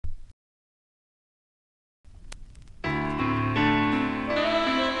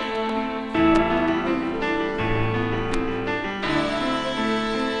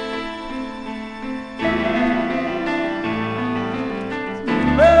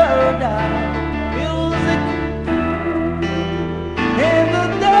Music in the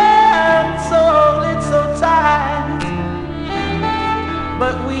dance hall, it's so tight,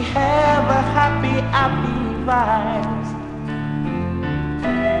 but we have a happy vibes.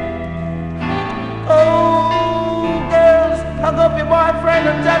 Oh, girls, hug up your boyfriend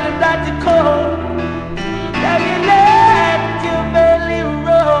and tell him that you're cold. Tell you let your belly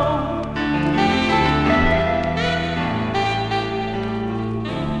roll.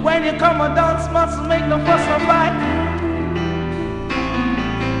 When you come and dance, must make no fuss or fight.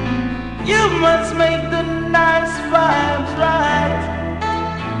 You must make the nice vibes right.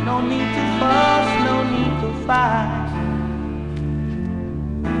 No need to fuss, no need to fight.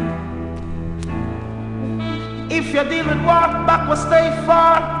 If you deal with walk back, we'll stay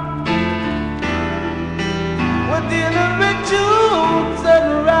far. We're dealing with truths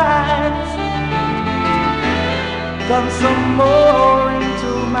and rights. Come some more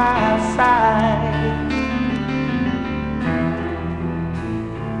into my side.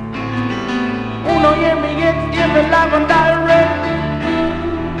 Uno, hear me live and direct.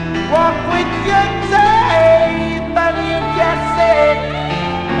 Walk with your tape and your cassette.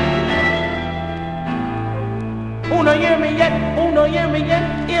 Uno, hear me yet,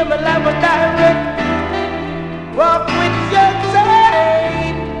 hear me live and direct. Walk with your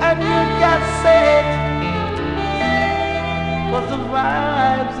tape and your cassette. But the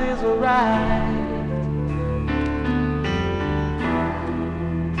vibes is alright.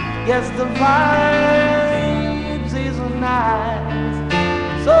 Yes, the vibes is nice.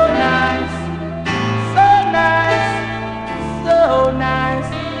 So nice, so nice, so nice,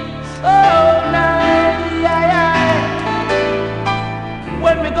 so nice, yeah, yeah.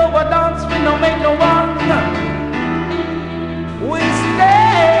 When we go a dance, we don't make no one. We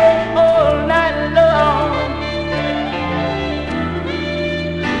stay all night long.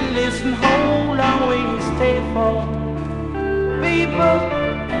 Listen, how long we stay for? People,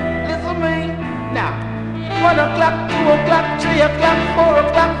 listen to me now. 1 o'clock, 2 o'clock, 3 o'clock, 4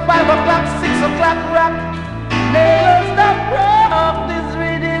 o'clock, 5 o'clock, 6 o'clock, rock. Never stop rock this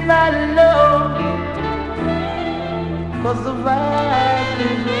rhythm I love. 'Cause the vibe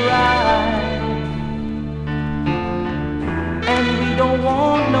is right. And we don't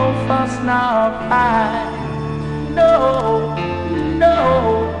want no fuss nor fight. No, no,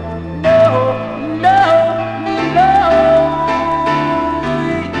 no, no, no.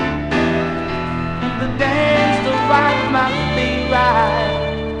 The dance, the vibe must be right.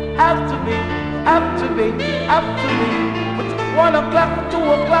 Have to be, have to be, have to be. But 1 o'clock, 2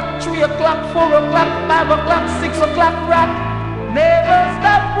 o'clock, 3 o'clock, 4 o'clock, 5 o'clock, 6 o'clock, rock. Never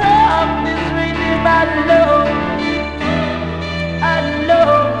stop rock this rhythm I love. I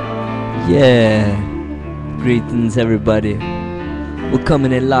love. Yeah. Greetings, everybody. We're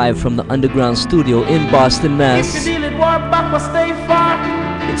coming in live from the underground studio in Boston, Mass. If you deal it war back, we'll stay far.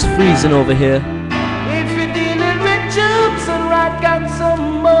 It's freezing over here. If you dealing with jukes and rock and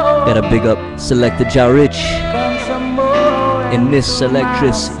some more. Gotta big up Selector Ja Rich Come some more and Miss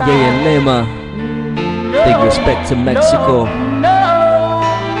Selectress Yaya Lema. Big respect to Mexico. No.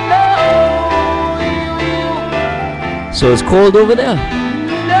 So it's cold over there?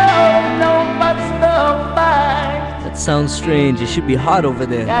 No, but no fight. That sounds strange. It should be hot over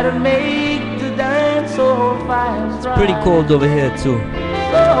there. Gotta make the dance so fine. It's pretty cold over here too.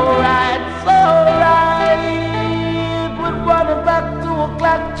 So right. With 1 o'clock, 2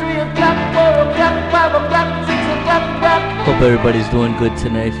 o'clock, 3 o'clock, 4 o'clock, 5 o'clock, 6 o'clock, rock. Hope everybody's doing good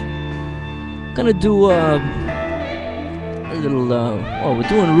tonight. Gonna do a little, we're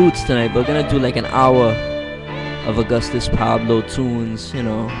doing roots tonight, but we're gonna do like an hour of August Pablo tunes, you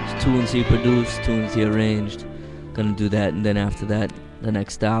know, tunes he produced, tunes he arranged. Gonna do that, and then after that, the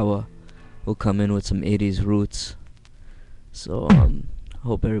next hour, we'll come in with some 80s roots. So,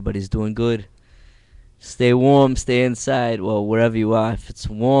 hope everybody's doing good. Stay warm, stay inside, well, wherever you are. If it's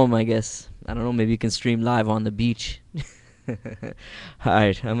warm, I guess, I don't know, maybe you can stream live on the beach.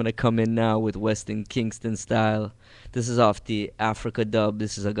 Alright, I'm gonna come in now with Weston Kingston style. This is off the Africa dub.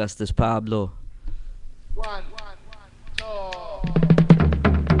 This is August Pablo. 1, 2.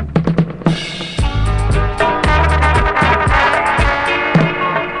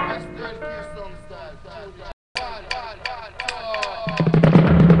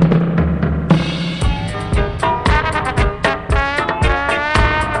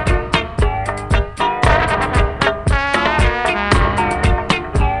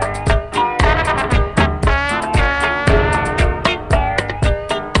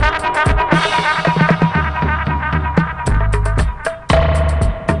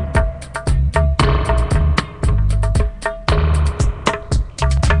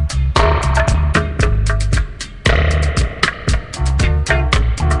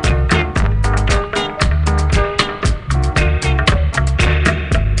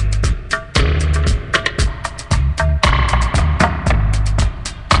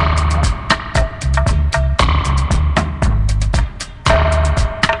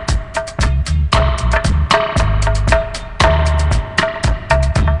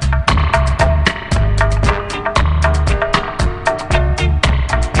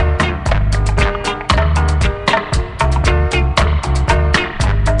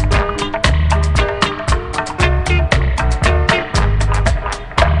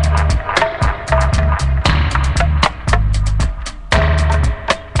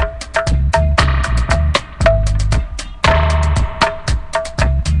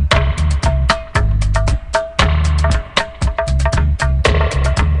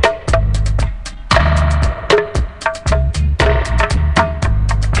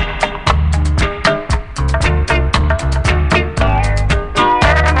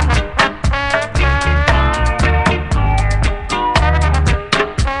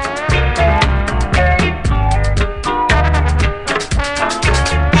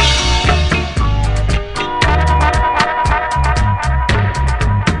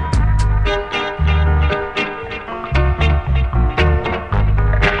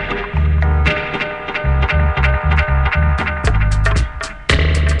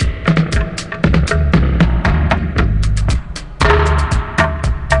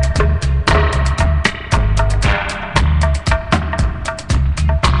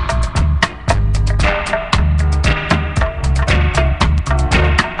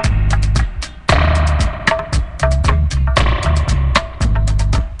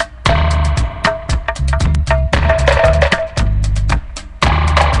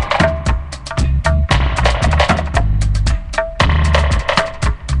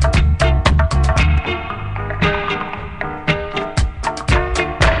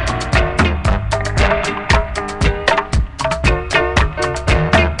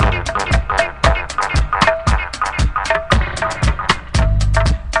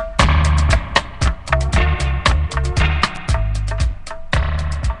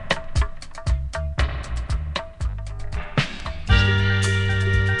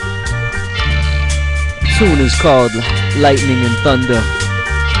 tune is called Lightning and Thunder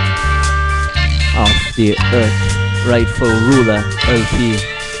off the Earth Rightful Ruler LP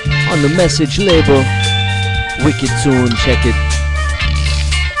on the Message label. Wicked tune, check it.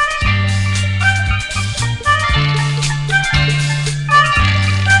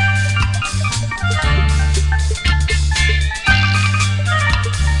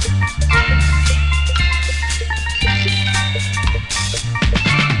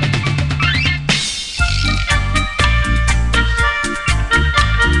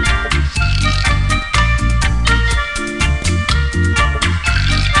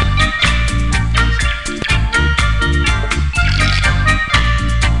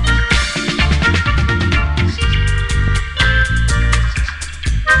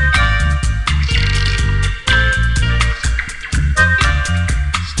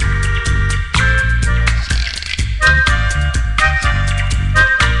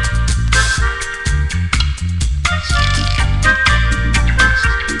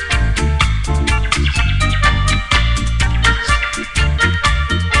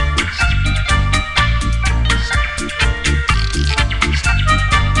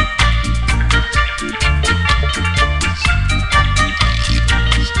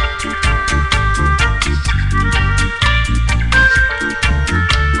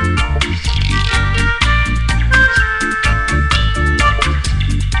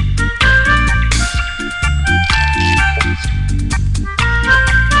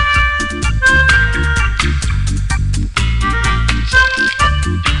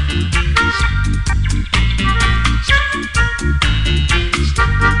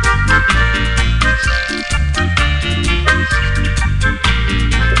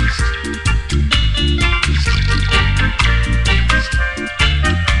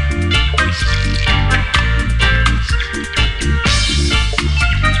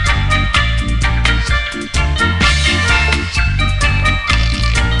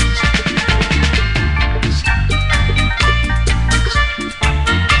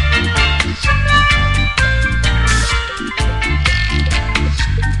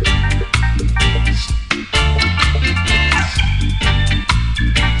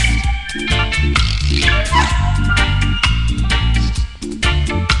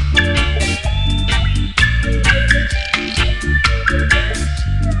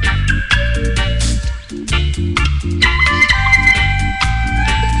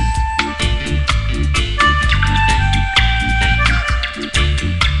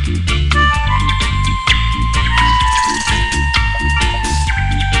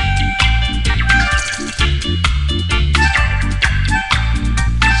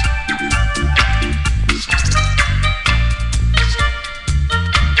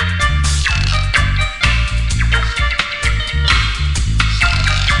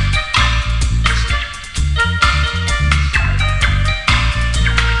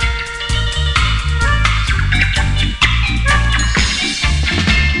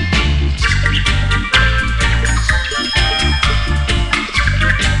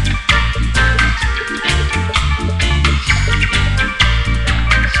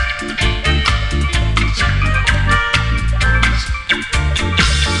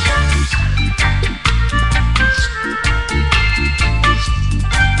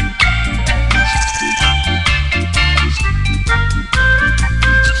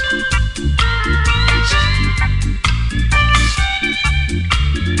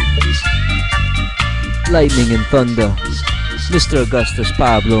 Lightning and Thunder, Mr. Augustus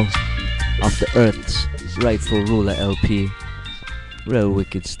Pablo of the Earth's Rightful Ruler LP. Real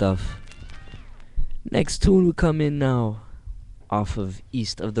wicked stuff. Next tune will come in now off of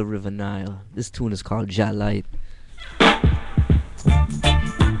East of the River Nile. This tune is called Jalite.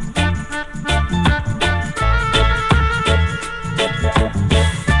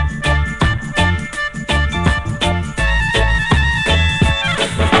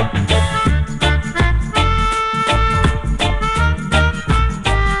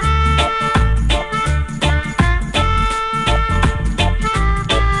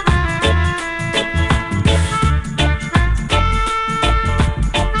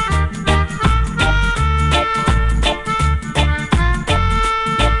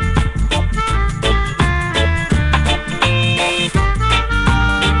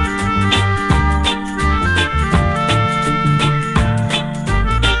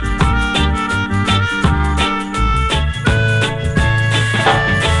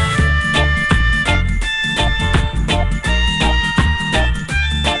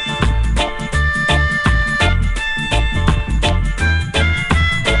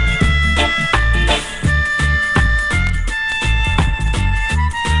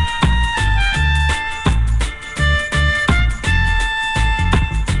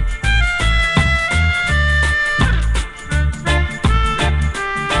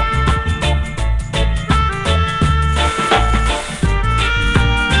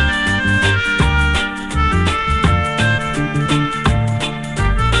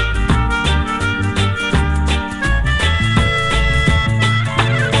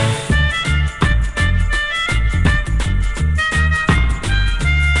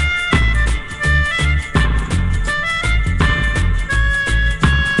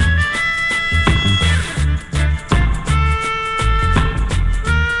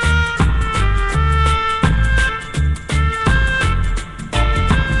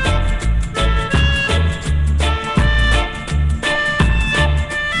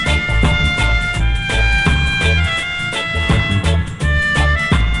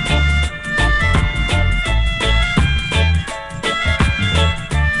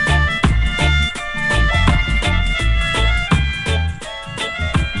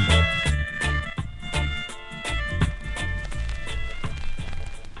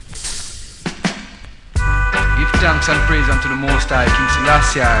 thanks and praise unto the Most High, King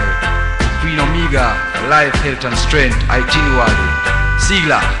Selassie, Queen Omega, life, health and strength, Itinuadi,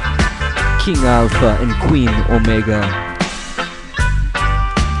 Sigla, King Alpha and Queen Omega.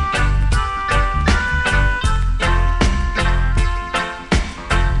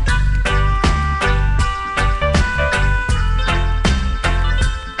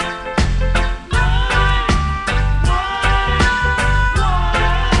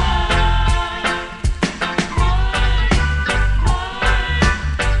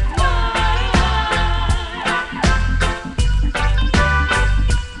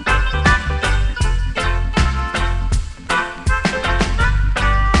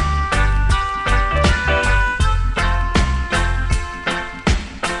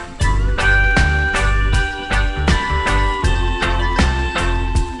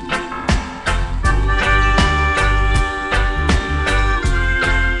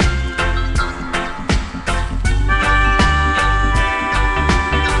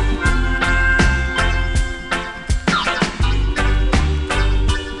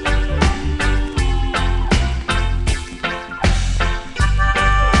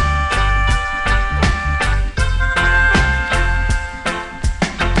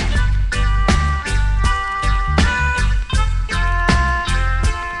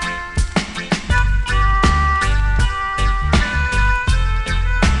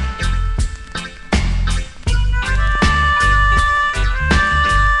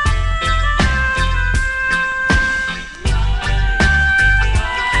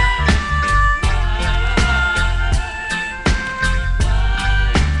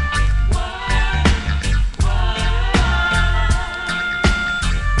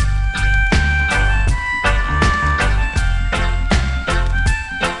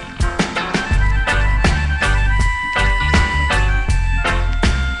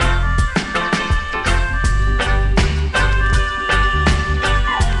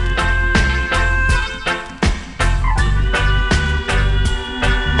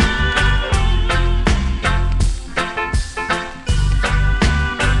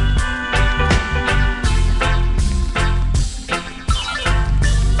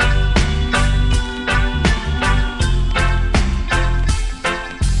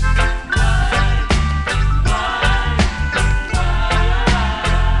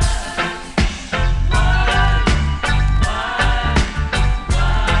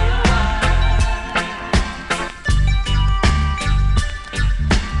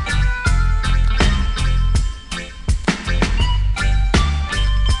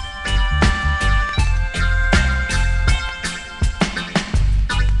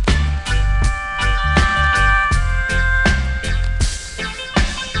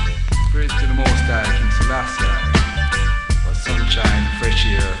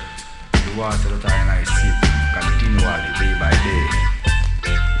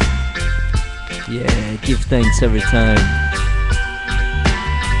 Thanks every time.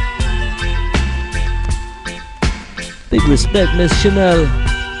 Big respect, Miss Chanel.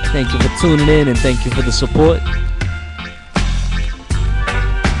 Thank you for tuning in and thank you for the support.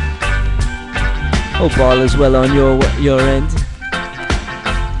 Hope all is well on your end.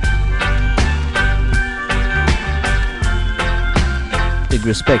 Big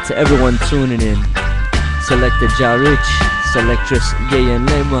respect to everyone tuning in. Selector Ja Rich, Selectress Yayan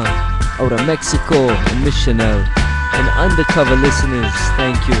Lema, out of Mexico, and Miss Chanel, and undercover listeners,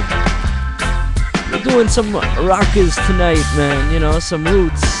 thank you. We're doing some rockers tonight, man, you know, some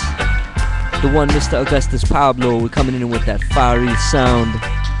roots. The one Mr. Augustus Pablo, we're coming in with that fiery sound.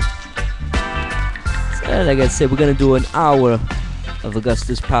 So, like I said, we're gonna do an hour of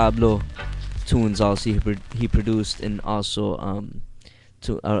Augustus Pablo tunes also he produced, and also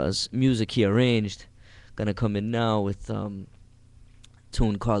music he arranged. Gonna come in now with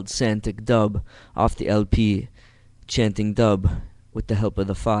tune called Santic Dub off the LP Chanting Dub with the Help of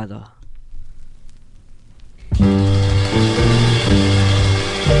the Father.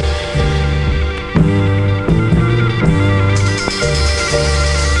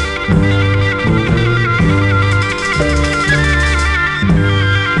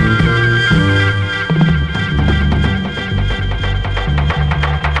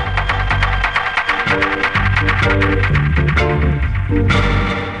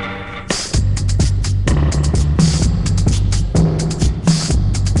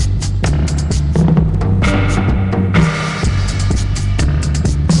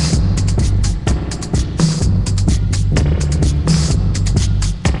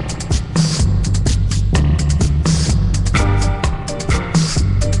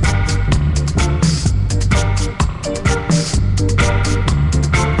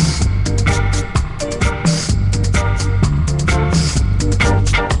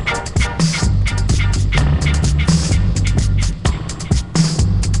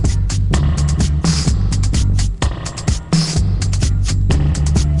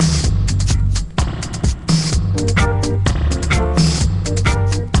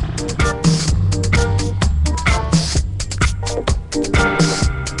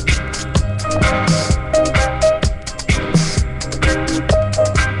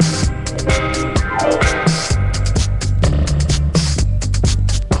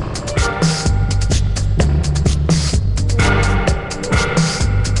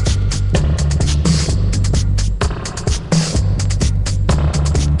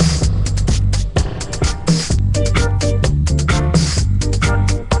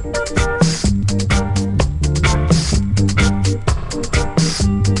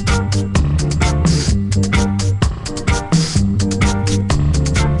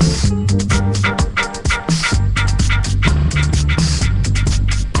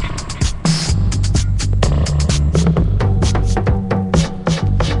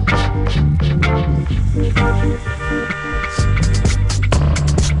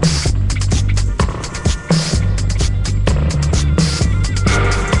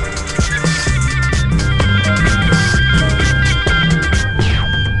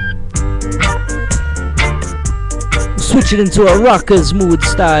 Switch it into a rockers mood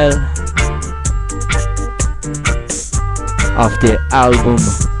style off the album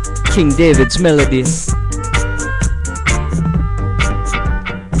King David's Melody.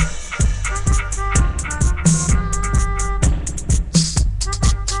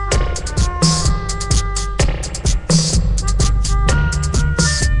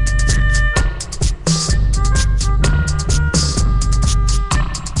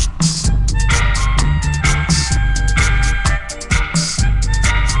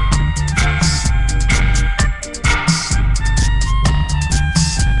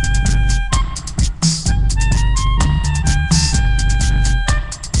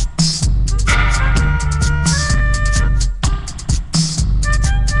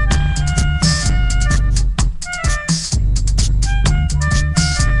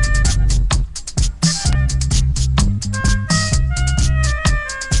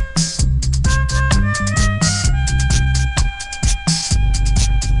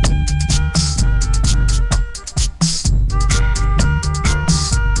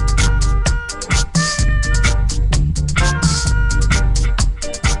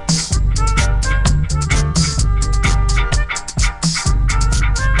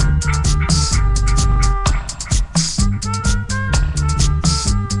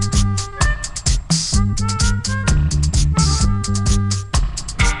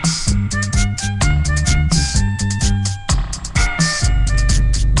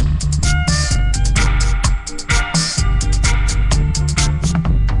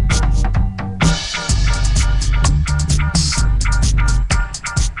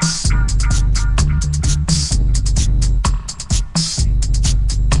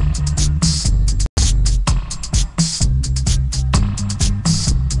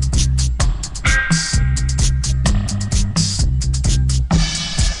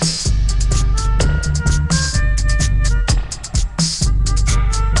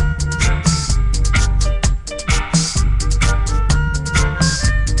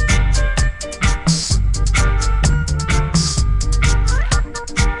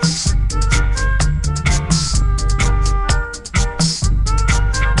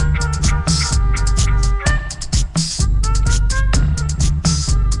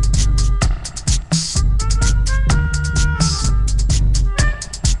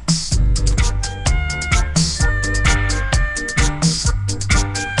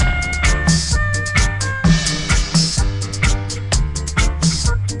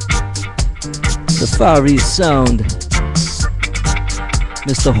 Far East Sound,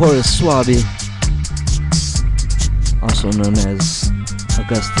 Mr. Horace Swaby, also known as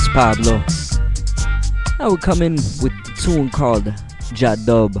August Pablo. I will come in with the tune called Ja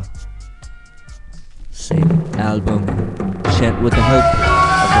Dub. Same album, chant with the help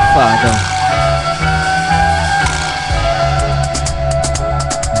of the Father.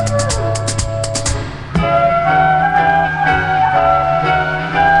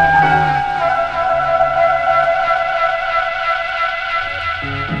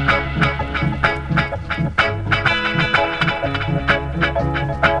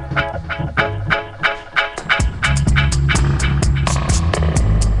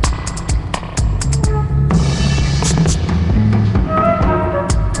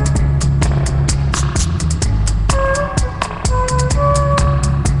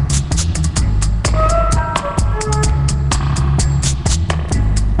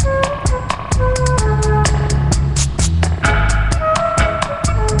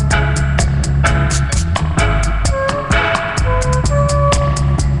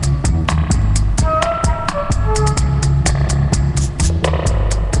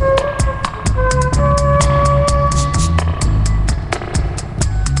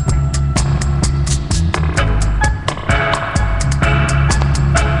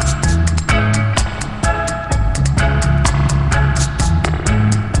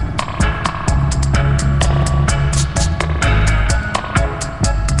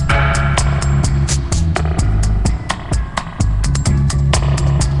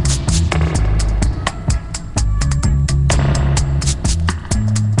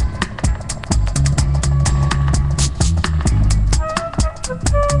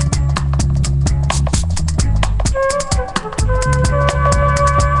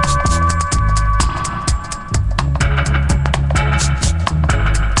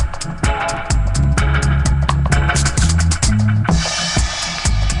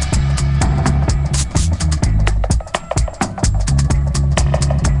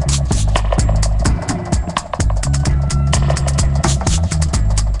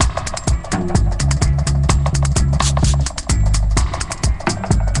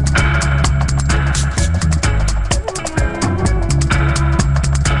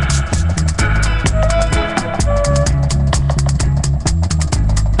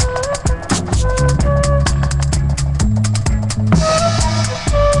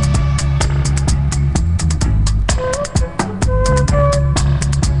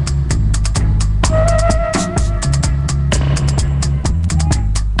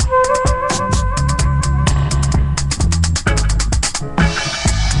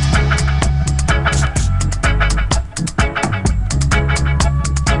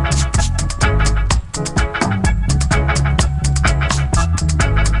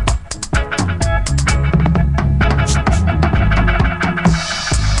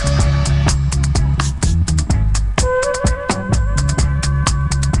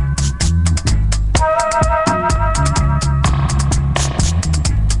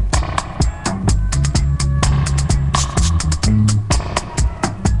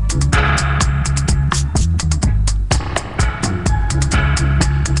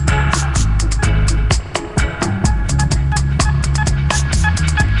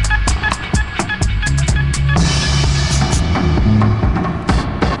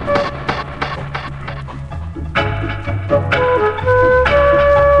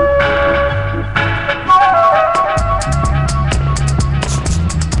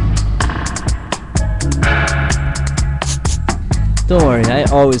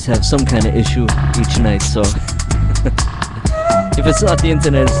 always have some kind of issue each night, so if it's not the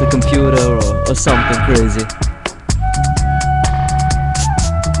internet, it's the computer or something crazy.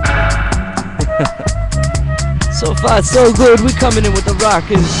 So far, so good. We coming in with the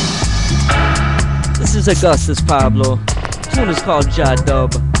rockers. This is Augustus Pablo. Tune is called Ja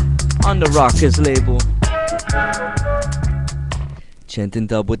Dub on the Rockers label. Chanting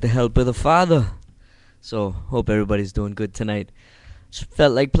dub with the help of the Father. So, hope everybody's doing good tonight. Just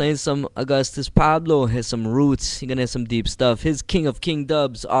felt like playing some Augustus Pablo. Has some roots. You're gonna have some deep stuff. His King of King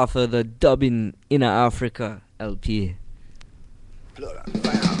dubs off of the Dubbing Inner Africa LP.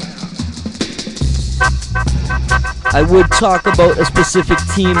 I would talk about a specific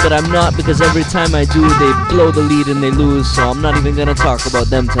team, but I'm not, because every time I do, they blow the lead and they lose, so I'm not even gonna talk about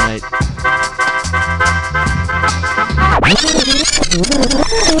them tonight.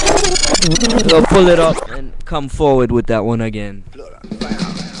 So pull it up and come forward with that one again.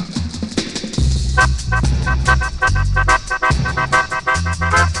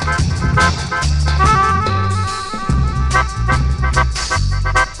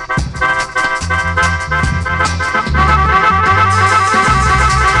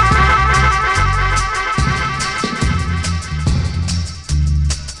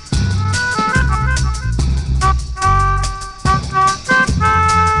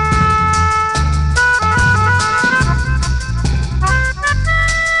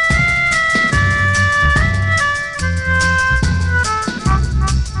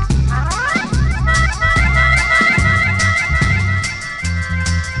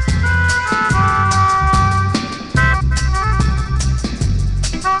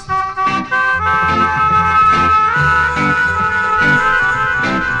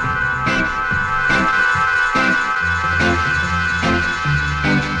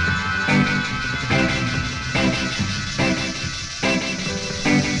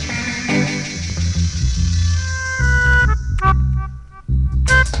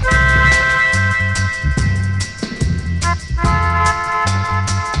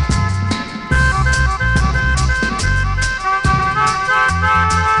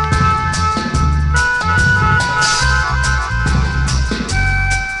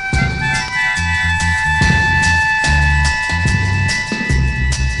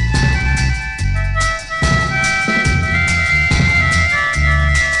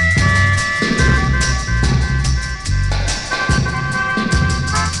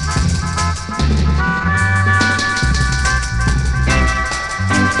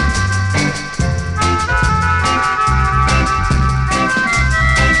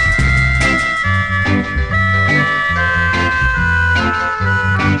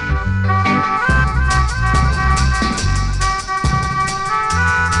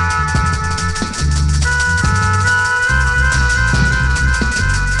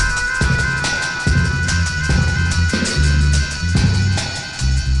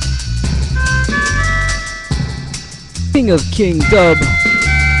 King of King dub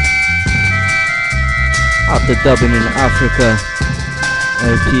off the Dubbing in Africa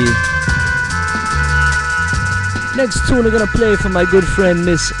LP. Next tune I'm gonna play for my good friend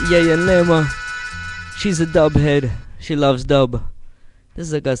Miss Yaya Lema. She's a dub head. She loves dub. This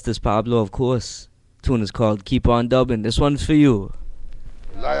is Augustus Pablo, of course. Tune is called Keep On Dubbing. This one's for you.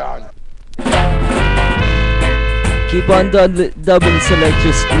 Lion. Keep on dubbing, select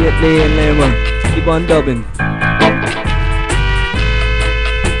just Yaya Lema. Keep on dubbing.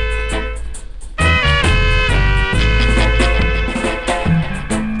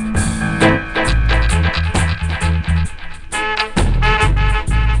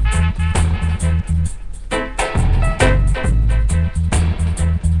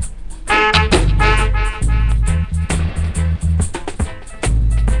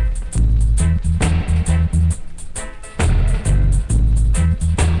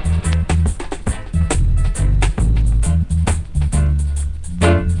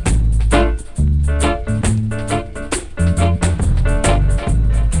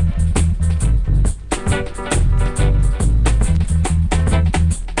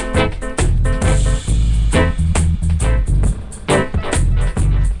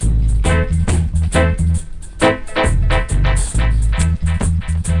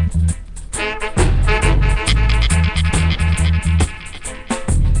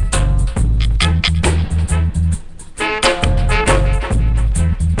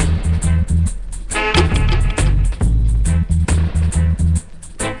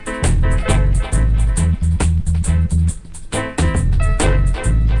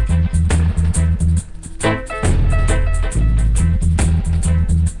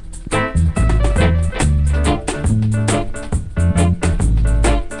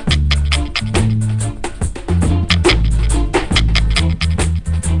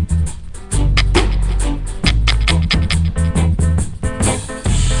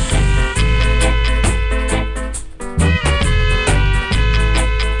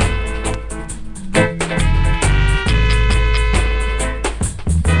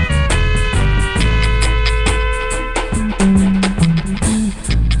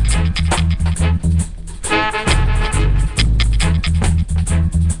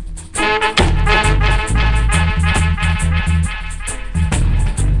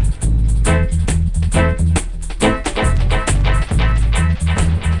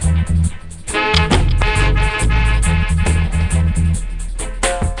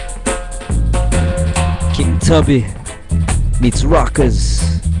 Tubby meets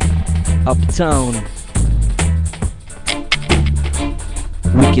Rockers, Uptown.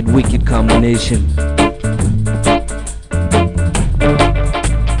 Wicked, wicked combination.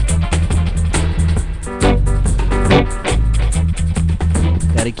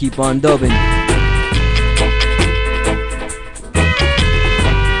 Gotta keep on dubbing.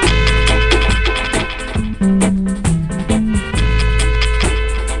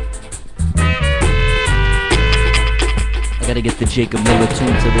 I gotta get the Jacob Miller tune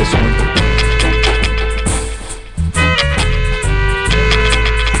to this one.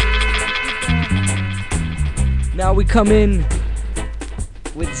 Now we come in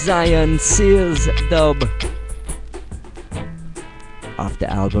with Zion Seals dub. Off the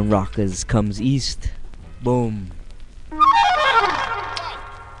album Rockers Comes East. Boom.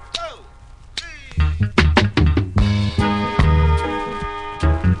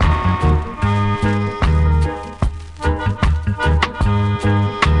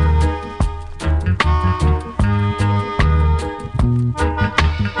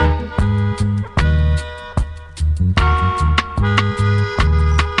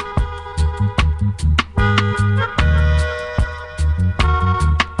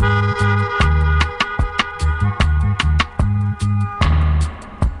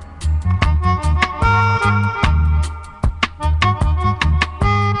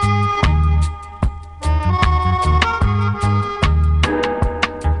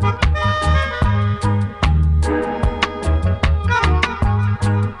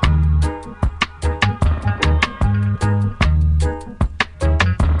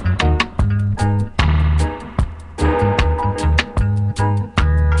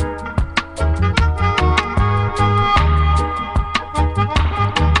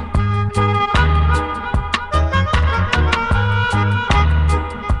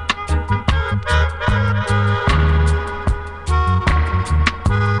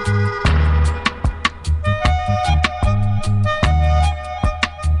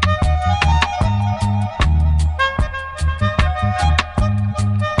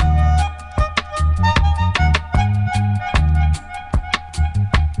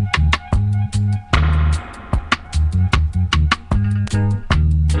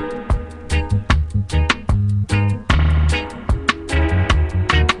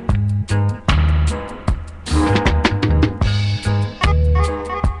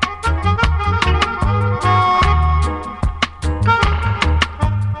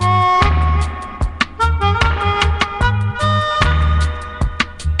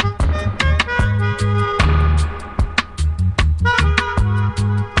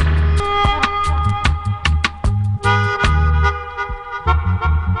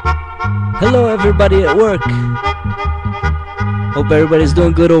 Hello everybody at work. Hope everybody's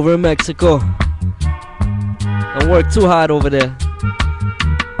doing good over in Mexico. Don't work too hard over there.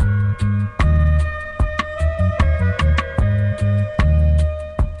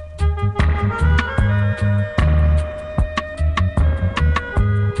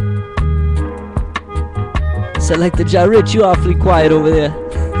 Selector Ja Rich, you awfully quiet over there.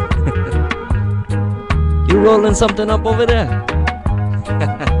 You rolling something up over there?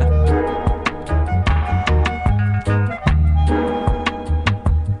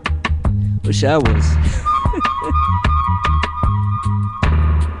 Wish I was.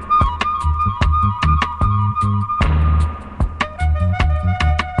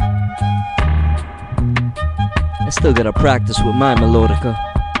 I still gotta practice with my melodica.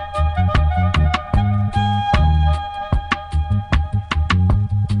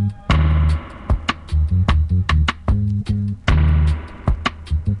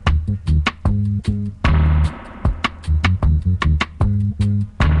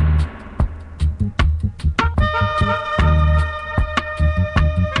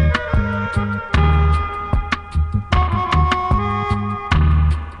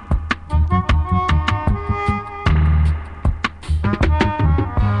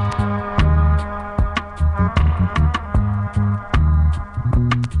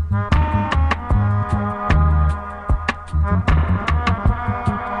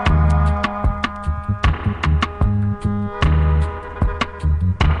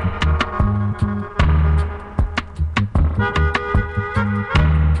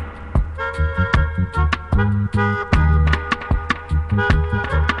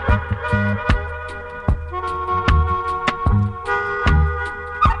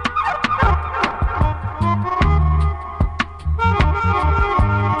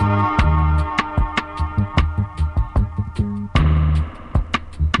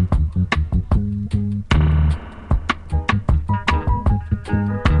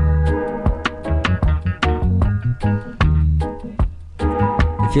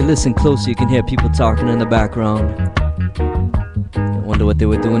 If you listen closely, you can hear people talking in the background. I wonder what they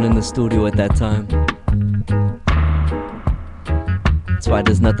were doing in the studio at that time. That's why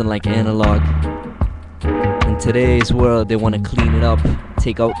there's nothing like analog. In today's world, they want to clean it up,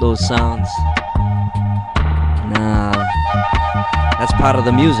 take out those sounds. Nah, that's part of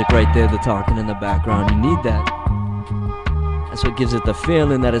the music right there, the talking in the background. You need that. That's what gives it the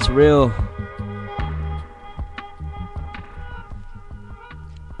feeling that it's real.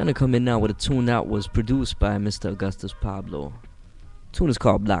 I'm gonna come in now with a tune that was produced by Mr. August Pablo. The tune is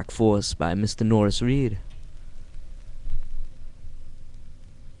called Black Force by Mr. Norris Reed.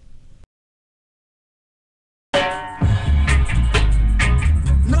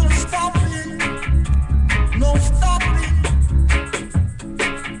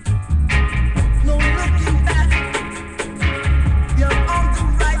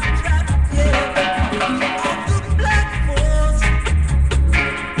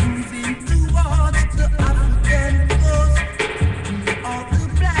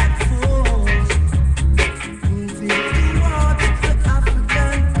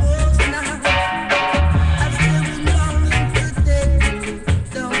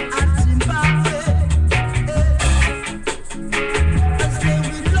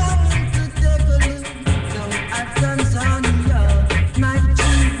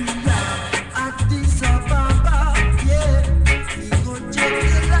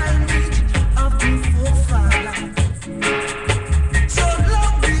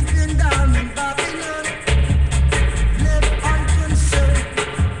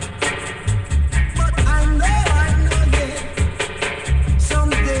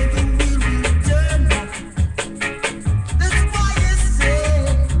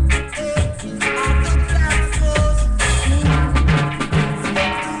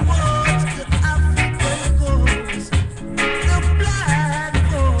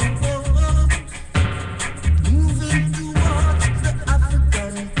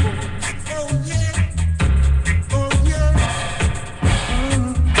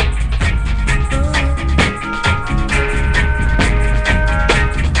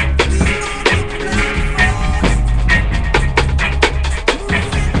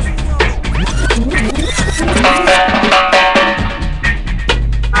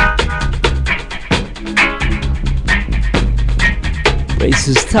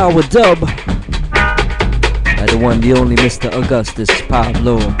 Race's Tower Dub by the one, the only Mr. August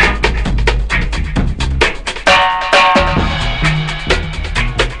Pablo.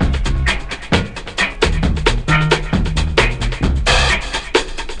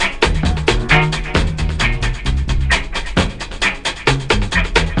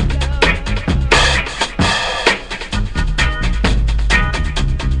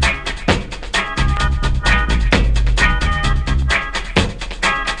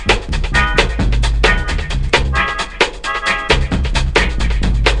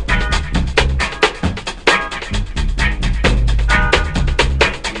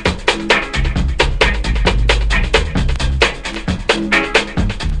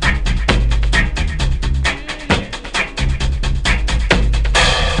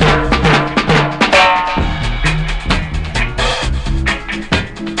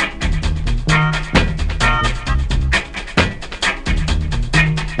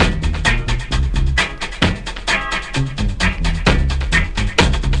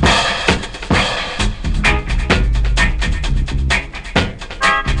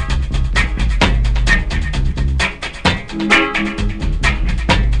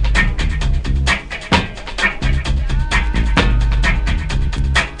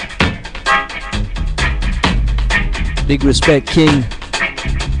 Big respect, King.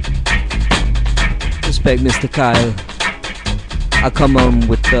 Respect, Mr. Kyle. I'll come on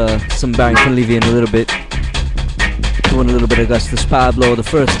with some Barrington Levy in a little bit. Doing a little bit of August Pablo the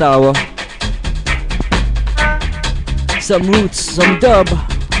first hour. Some roots, some dub.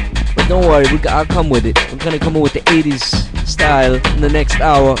 But don't worry, I'll come with it. I'm gonna come in with the 80s style in the next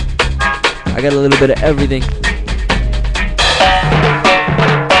hour. I got a little bit of everything.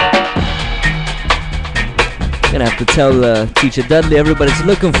 Gonna have to tell Teacher Dudley everybody's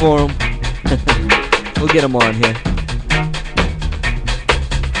looking for him. We'll get him on here.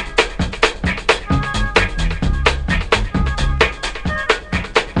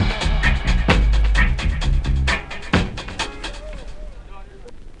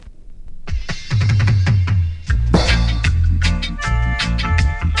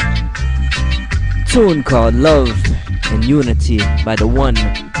 Tune called Love and Unity by the one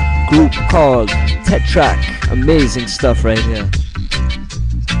group called Tetrack. Amazing stuff right here.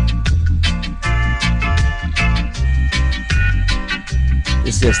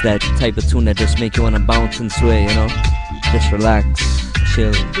 This just that type of tune that just make you wanna bounce and sway, you know? Just relax,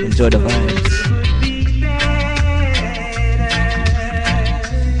 chill, enjoy the vibes.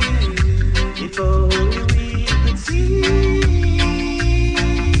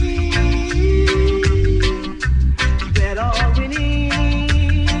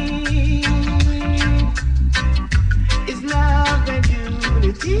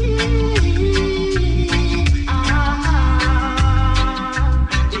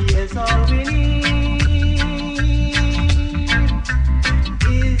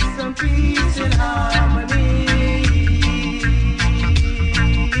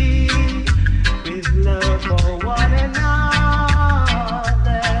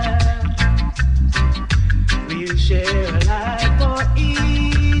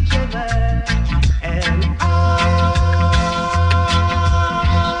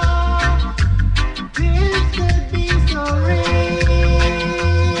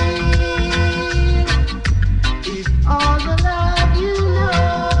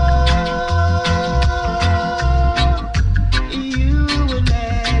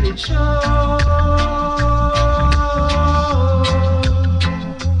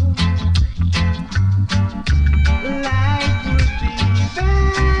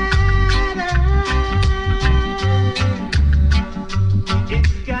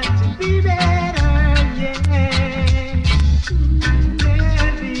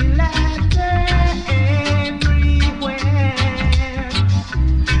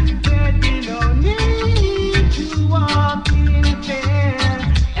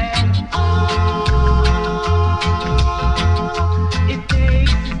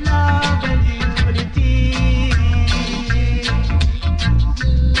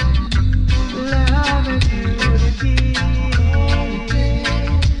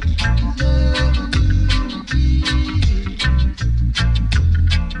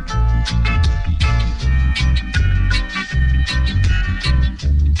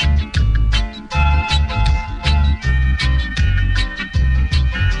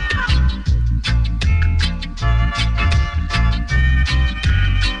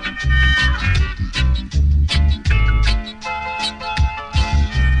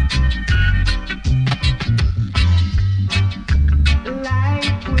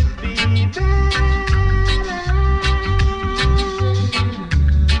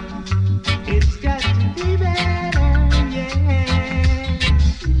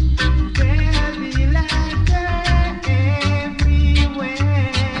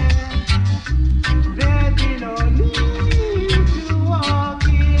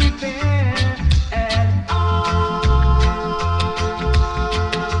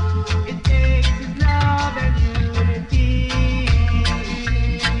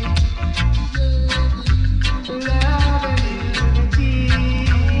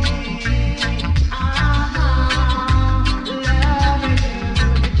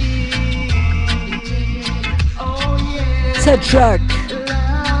 Head track.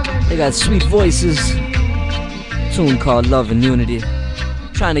 They got sweet voices. Tune called Love and Unity.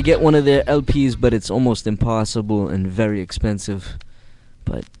 Trying to get one of their LPs, but it's almost impossible and very expensive.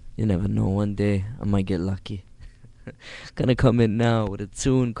 But you never know, one day I might get lucky. Gonna come in now with a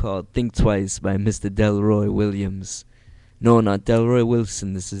tune called Think Twice by Mr. Delroy Williams. No, not Delroy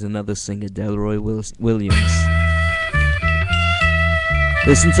Wilson. This is another singer, Delroy Williams.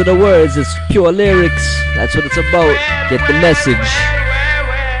 Listen to the words, it's pure lyrics. That's what it's about. Get the message.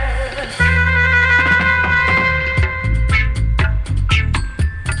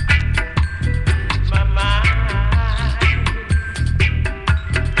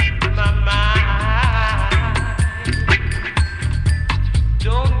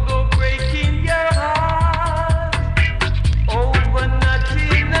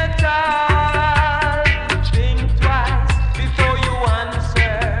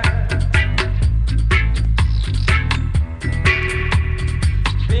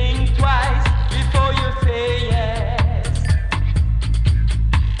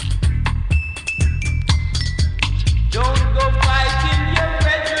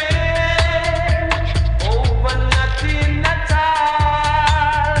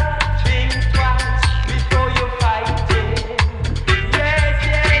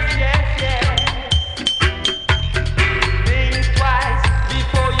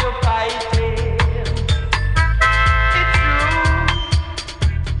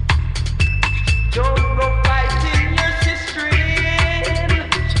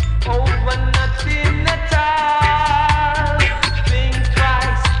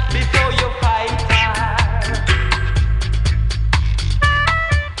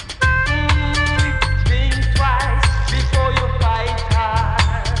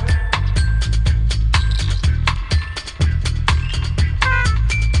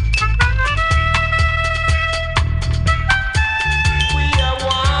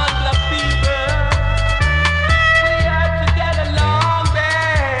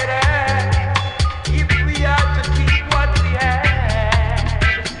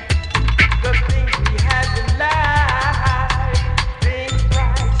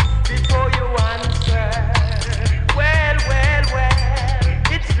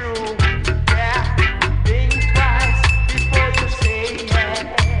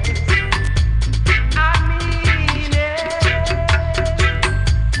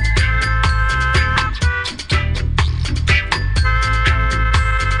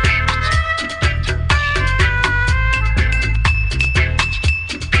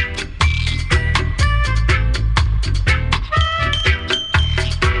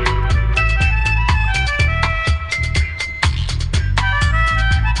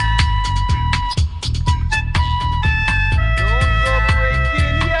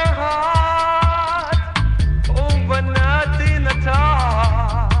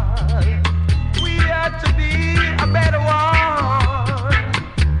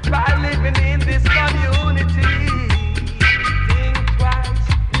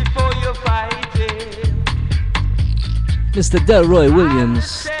 Mr. Delroy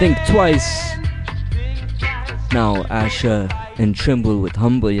Williams, Think Twice. Now Asher and Trimble with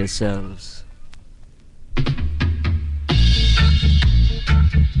Humble Yourselves.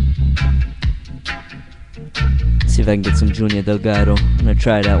 See if I can get some Junior Delgado. I'm gonna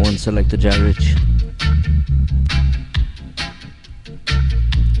try that one, select the Jai Rich.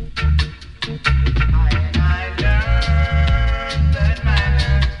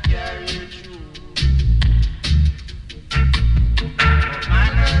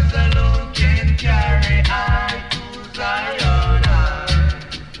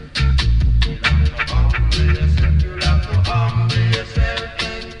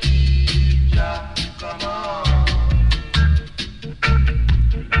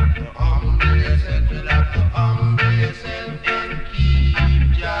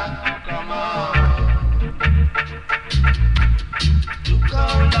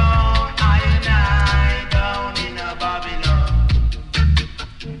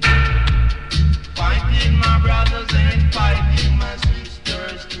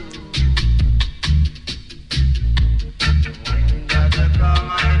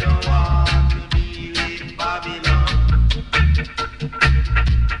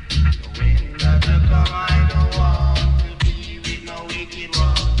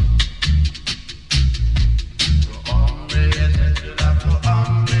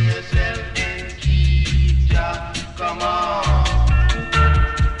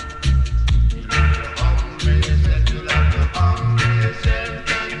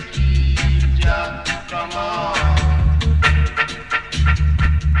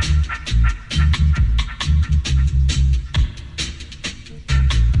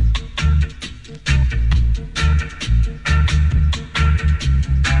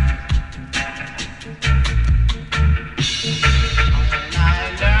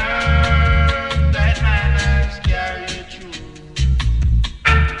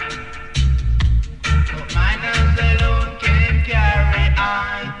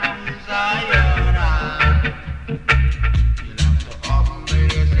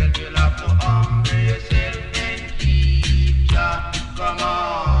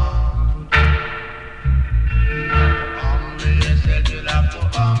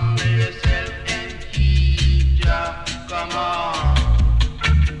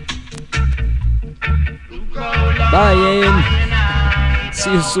 Bye, Aim.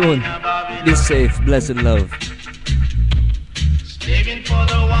 See you soon. Be safe. Blessed love. Living for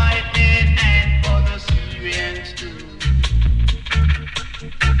the white men and for the Syrians too.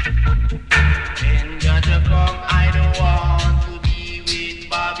 When God to come, I don't want to be with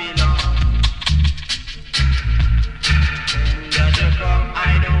Babylon. When God to come,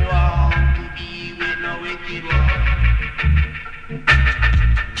 I don't want to be with no wicked one.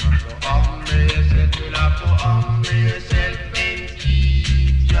 You'll have to humble yourself and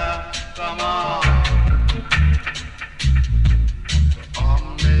keep Jah. Come on.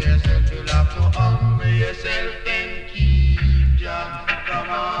 Humble yourself, you'll have to humble yourself and keep Jah. Come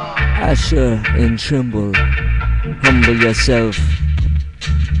on. Asher and Trimble, humble yourself.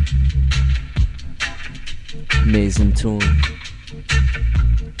 Amazing tune.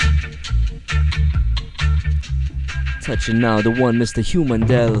 Touching now the one Mr. Human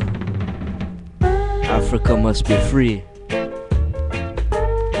Del. Africa Must Be Free by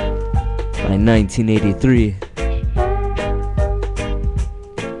 1983.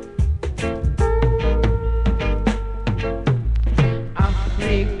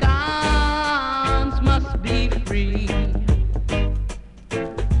 Africans must be free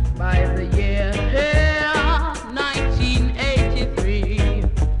by the year 1983,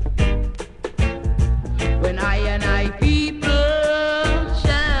 when I and I people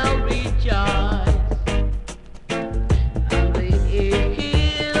shall rejoice. And the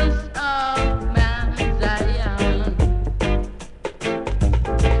hills of Mount Zion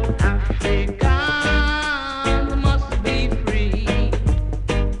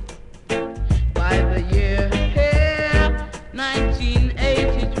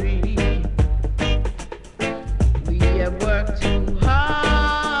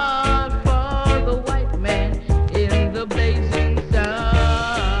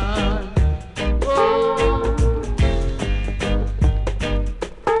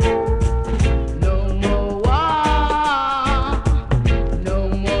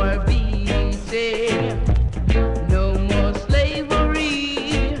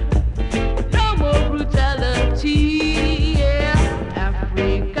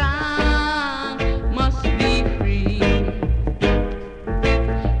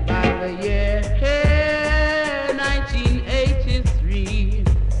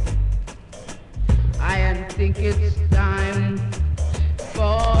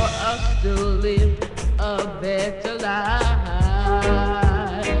to live a better life.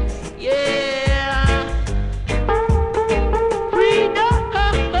 Yeah, freedom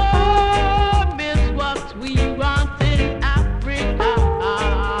is what we want in Africa.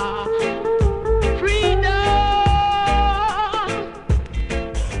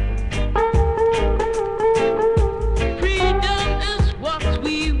 Freedom is what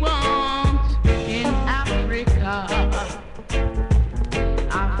we want in Africa.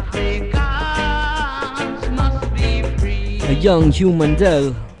 Africans must be free. A young human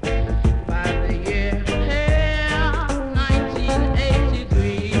Del. By the year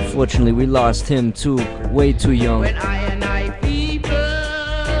 1983. Unfortunately, we lost him too, way too young. When I and I people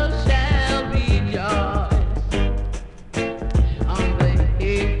shall rejoice on the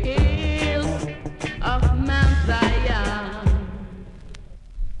hills of Mount Zion.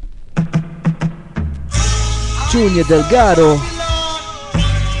 Junior Delgado.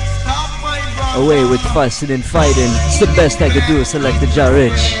 Away with fussing and fighting. It's the best I could do, select the Jah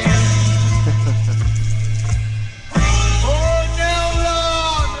Rich.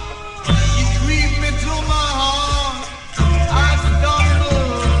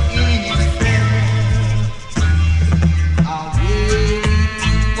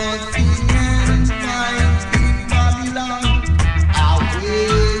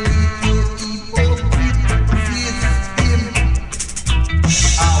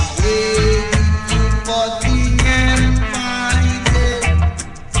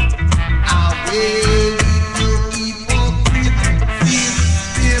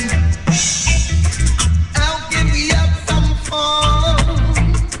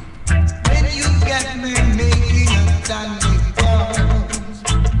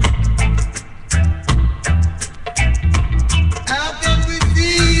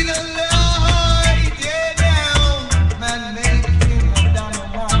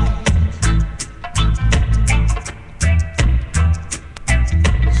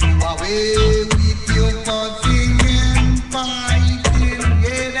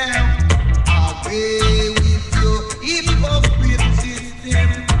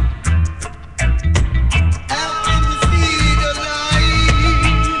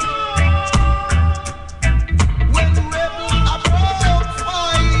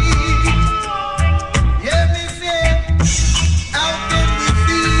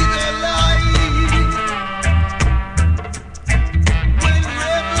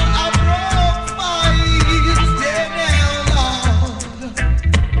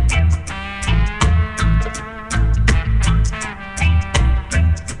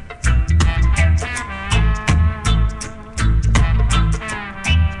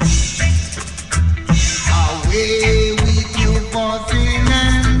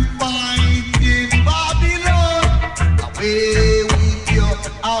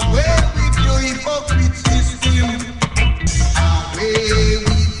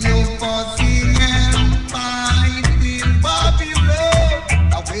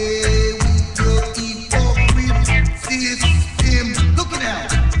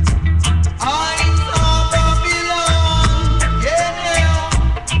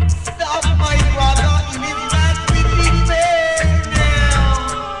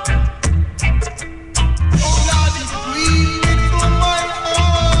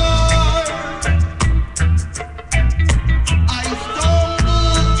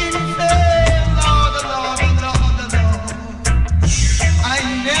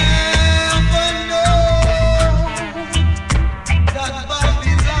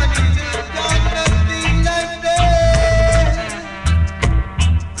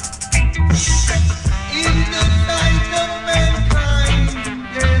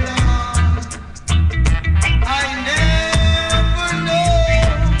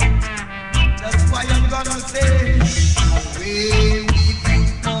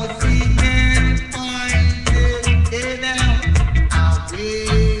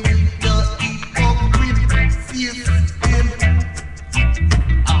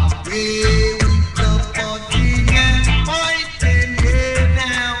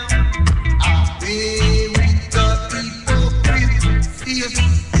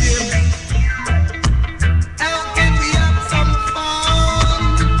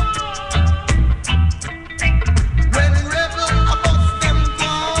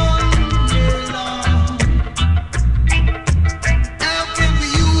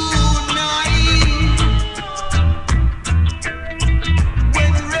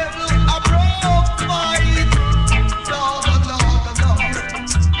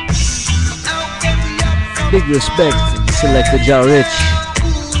 Big respect, Selector Jah Rich.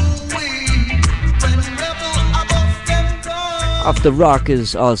 Off the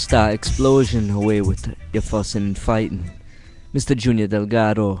Rockers All-Star Explosion, away with your fussing and fighting. Mr. Junior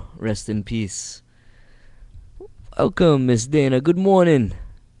Delgado, rest in peace. Welcome, Miss Dana. Good morning.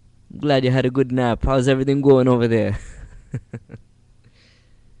 Glad you had a good nap. How's everything going over there?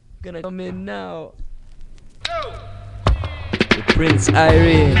 Gonna come in now. The Prince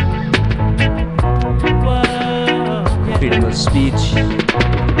Irene. Freedom of speech.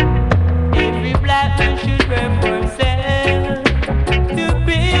 Every black man should work for himself to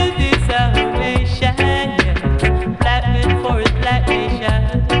build this our nation. Yeah. Black man for his black nation.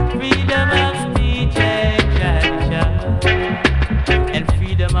 Freedom of speech and tradition. And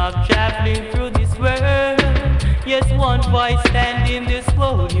freedom of traveling through this world. Yes, one voice stands in this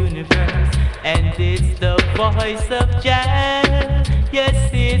whole universe. And it's the voice of Jah. Yes,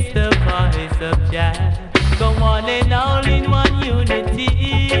 it's the voice of Jah. Go on and all in one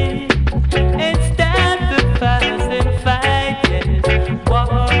unity. And stand the fuss and fight, yes. War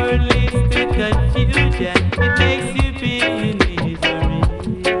leads to confusion. It makes you be in misery.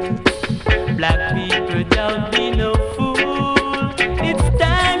 Black people, don't be no fool. It's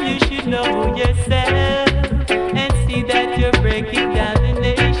time you should know yourself. And see that you're breaking down the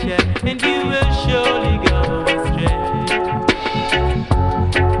nation. And you will surely go astray.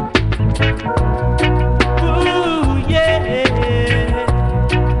 Ooh, yeah.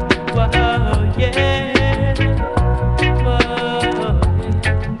 Whoa, yeah. Whoa.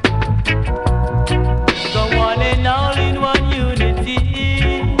 Go on and all in one unity.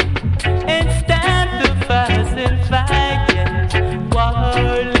 And stand the fuss and fight, yes. War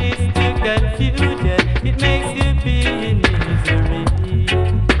leads to confusion. It makes you be in misery.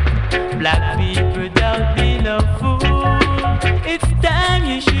 Black people, don't be no fool. It's time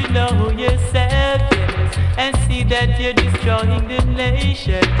you should know yourself, yes. And see that you're destroying the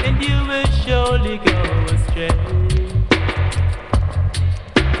nation. And you will surely go astray.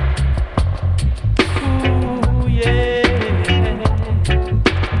 Ooh, yeah.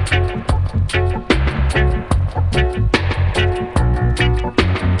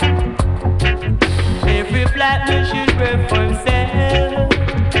 Every black man should work for himself.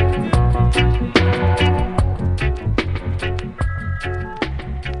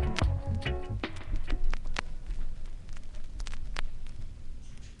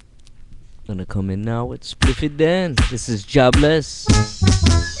 Gonna come in now with Spliff It Dan. This is Jobless.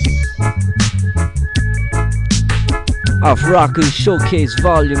 Off Rockers Showcase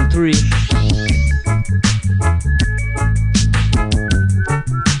Volume 3.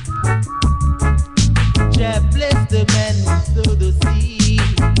 Jah bless the man who sowed the seed,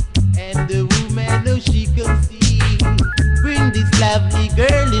 and the woman who she conceived. Bring this lovely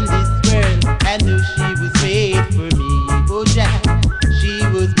girl in this world. I know she was made for me. Oh Jah, she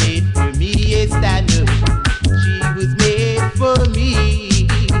was made for me. Yes, I know she was made for me.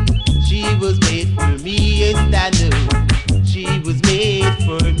 She was made for me. Yes, I know she was made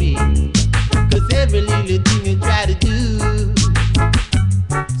for me. 'Cause every little thing you try to do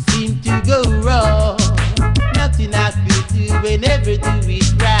seem to go wrong. Nothing I could do and never do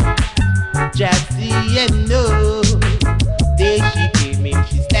it right. Just see and know. There she came in,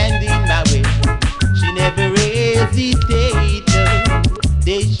 she stand in my way. She never hesitate, no.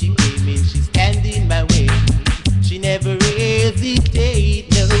 There she came in, she stand in my way. She never hesitate,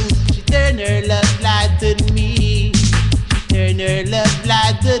 no. She turn her love light on me. She turn her love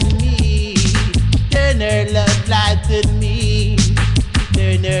light on me. Turn her love light on me.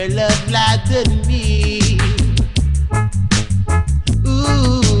 Turn her love light on me.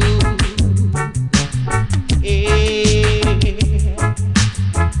 Ooh, yeah.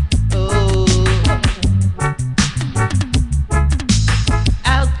 Oh,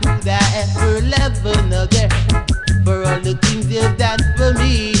 how could I ever love another for all the things you've done for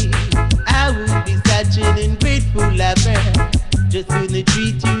me? I would be such an ungrateful lover. Just couldn't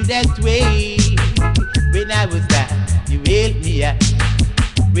treat you that way. When I was down, you helped me out.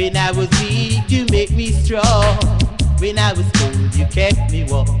 When I was weak, you make me strong. When I was cold, you kept me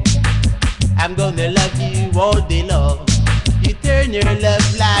warm. I'm gonna love you all day long. You turn your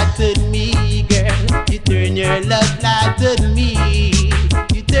love light on me, girl. You turn your love light on me.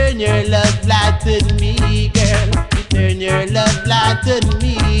 You turn your love light on me, girl. You turn your love light on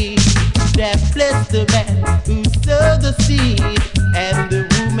me. That bless the man who sowed the seed, and the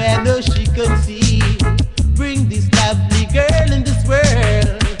woman who she conceived. Bring this lovely girl in this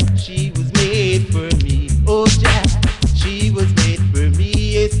world. She was made for me, oh Jah. She was made for me,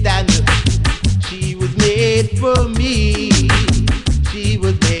 yes I know. She was made for me. She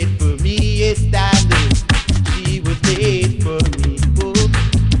was made for me, yes I know. She was made for me, oh.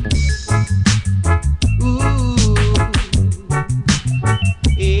 Ooh.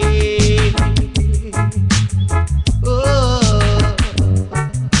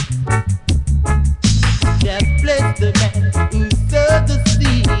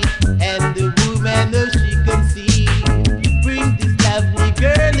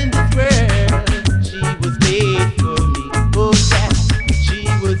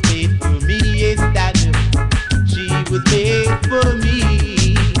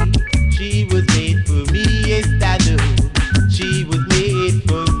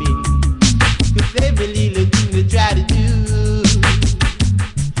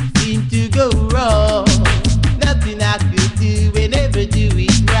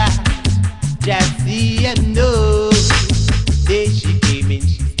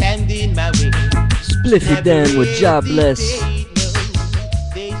 in my way. Spliffy Dan with Jobless.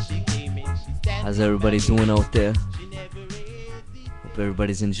 How's How's everybody doing out there? Hope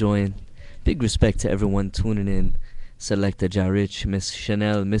everybody's enjoying. Big respect to everyone tuning in. Selector Jarich, Miss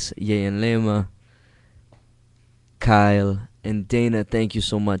Chanel, Miss Yeyan Lema, Kyle, and Dana. Thank you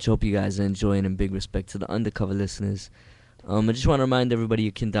so much. Hope you guys are enjoying, and big respect to the undercover listeners. I just want to remind everybody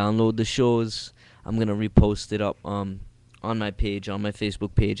you can download the shows. I'm going to repost it up on my page, on my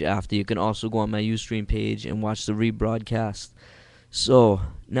Facebook page after. You can also go on my Ustream page and watch the rebroadcast. So,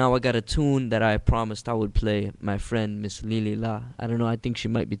 now I got a tune that I promised I would play. My friend, Miss Lily La. I don't know, I think she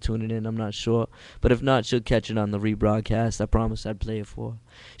might be tuning in, I'm not sure. But if not, she'll catch it on the rebroadcast. I promised I'd play it for her.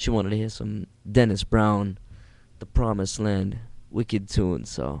 She wanted to hear some Dennis Brown, The Promised Land. Wicked tune,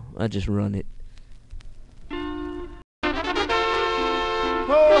 so I just run it.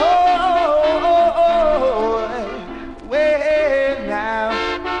 Well now,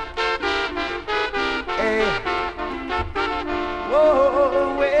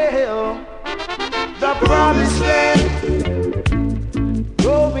 oh well, the promised land,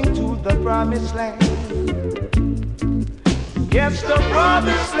 going to the promised land. Yes, the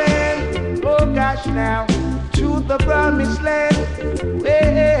promised land, oh gosh now, to the promised land.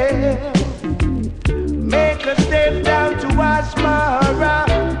 Well, make a step down to Asmara,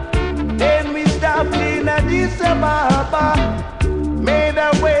 then we stopped in Addis Ababa, made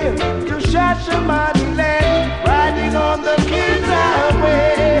our way to Shashamani land, riding on the King's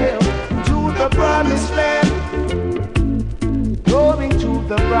Highway to the promised land, going to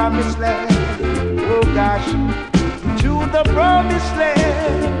the promised land. Oh gosh, to the promised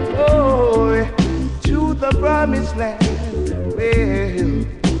land, oh, to the promised land. Well,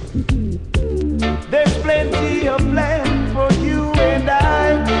 there's plenty of land for you and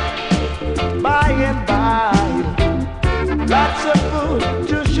I, by and by. Lots of food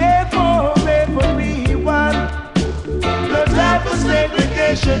to share for everyone. No time for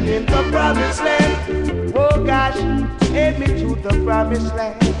segregation in the promised land. Oh gosh, take me to the promised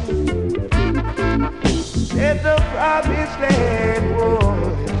land. It's the promised land, oh,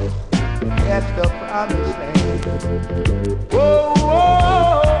 that's the promised land. Oh,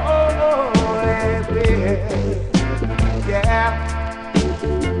 oh, oh, oh, yeah.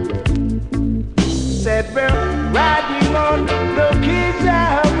 Said we're riding on the King's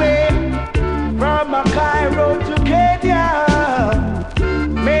Highway from Cairo to Kenya.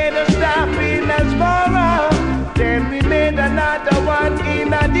 Made a stop in Asmara, then we made another one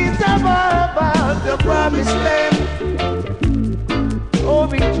in Addis Ababa. The promised land,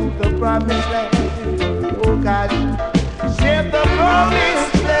 over to the promised land. Oh gosh, said the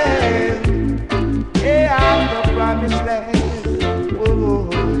promised land, yeah, the promised land. Oh.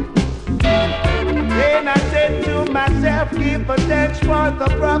 Then I said to myself, give a thanks for the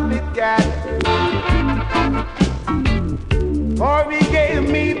prophet God, for he gave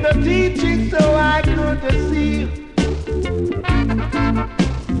me the teaching so I could see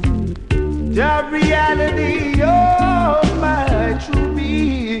the reality of my true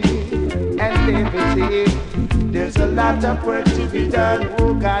being. And David said, there's a lot of work to be done,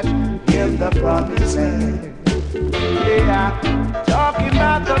 oh gosh, in the promised land. Yeah, talking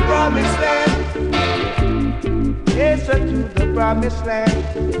about the promised land. Yes, to the promised land.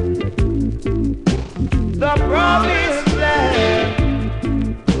 The promised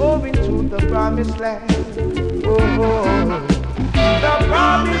land. Going to the promised land. Oh, oh. The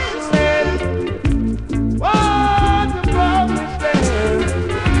promised land. Oh, the promised land.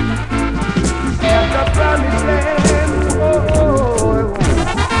 Yeah, the promised land. Oh, oh,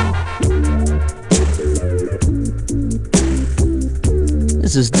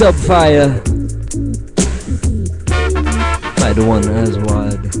 This is Dubfire by the one as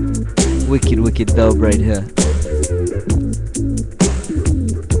wide. Wicked, wicked dub right here.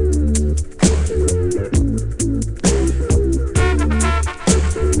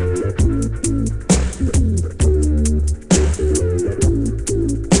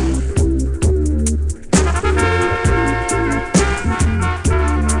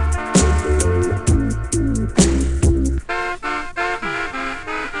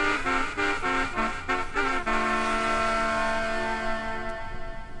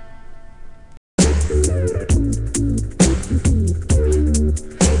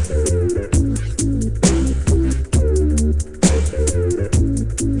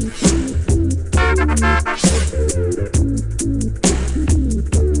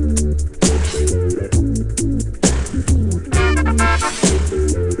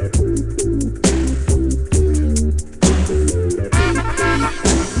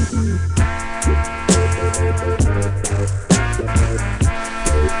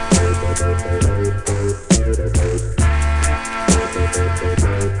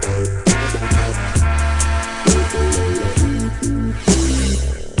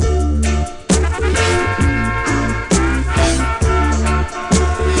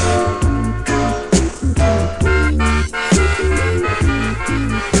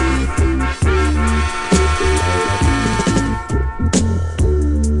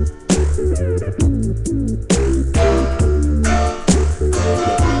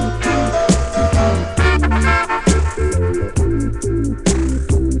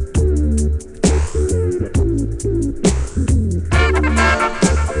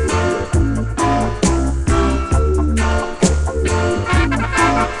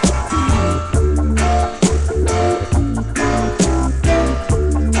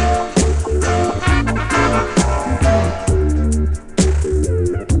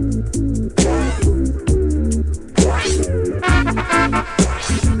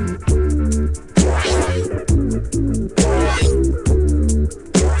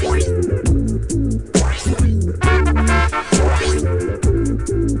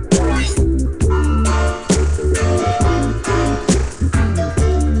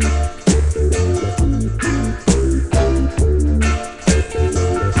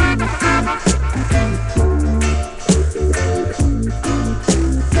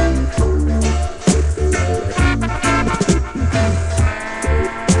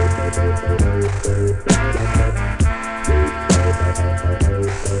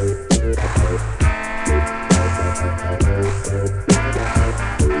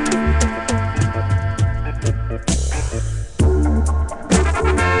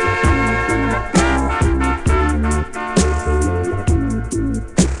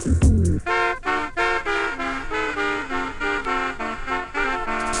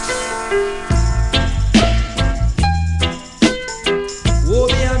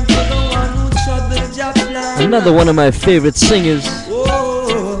 Another one of my favorite singers,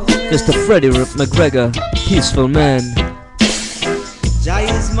 Mr. Freddie McGregor, Peaceful Man. Jah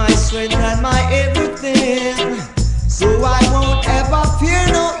is my strength and my everything, so I won't ever fear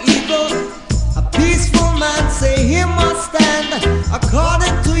no evil. A peaceful man say he must stand.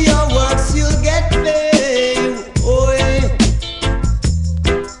 According to your works you'll get paid. Oh yeah,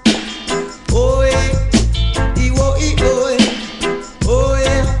 oh yeah, oh yeah, oh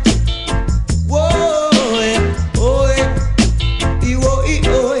yeah, oh yeah,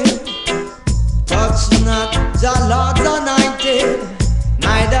 oh yeah. Touch not the Lord's anointed,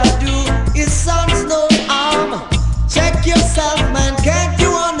 neither do his sons no harm. Check yourself, man, can't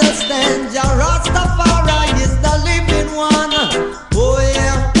you understand? Jah Rastafari is the living one. Oh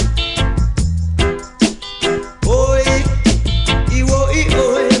yeah, oh yeah,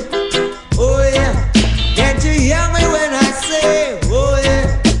 oh yeah. Can't you hear me when I say, oh yeah,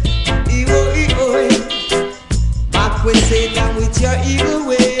 oh yeah. Back with Satan with your evil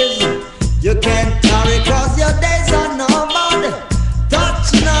ways. You can't carry 'cause your days are numbered.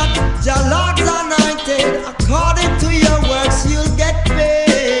 Touch not your Lord's anointed. According to your works you'll get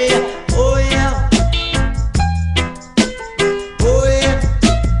paid. Oh yeah, oh yeah,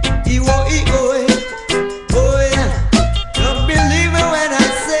 oh yeah. Don't believe me when I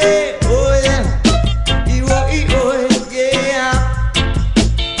say, oh yeah, yeah.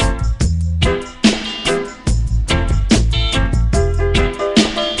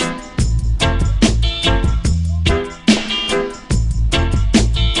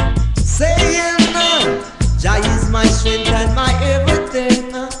 Saying, Jah is my strength and my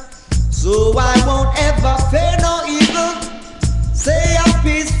everything, so I won't ever fear no evil. Say a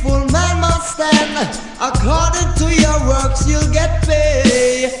peaceful man must stand. According to your works you'll get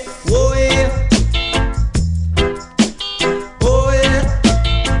paid. Oh yeah, oh yeah,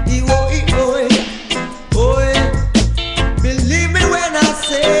 oh yeah. Believe me when I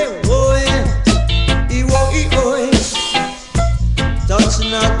say, oh yeah, touch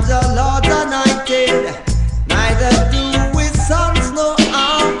not the Lord's anointed, neither do his sons no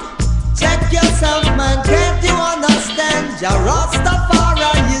harm. Check yourself, man, can't you understand? Jah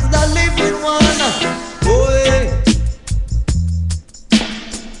Rastafari is the living one. Oh yeah,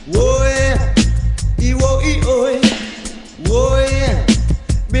 oh yeah, oh yeah.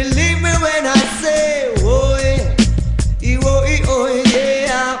 Believe me when I say, oh yeah,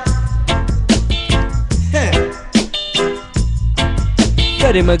 yeah.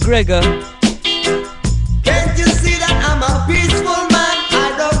 Freddie McGregor. Can't you see that I'm a peaceful man? I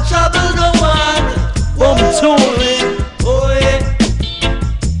don't trouble no one. Boom, tune. Oh yeah,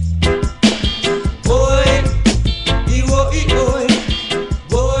 oh yeah,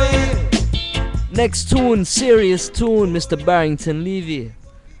 oh yeah. Next tune, serious tune, Mr. Barrington Levy.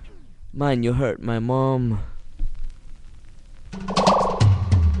 Man, you hurt my mom.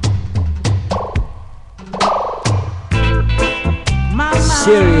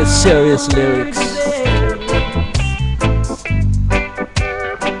 Serious lyrics.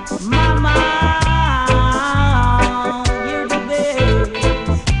 Mama, you're the best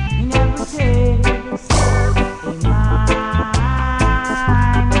in every taste. In mine,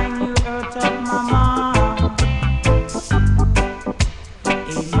 when you hurt up mama.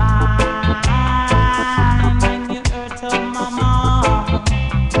 In mine, when you hurt up mama.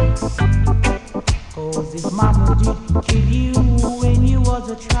 'Cause if mama did kill you when you was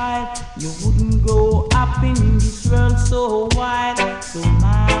a child, you wouldn't grow up in this world so wild. So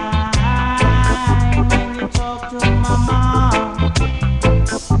mine, when you talk to mama,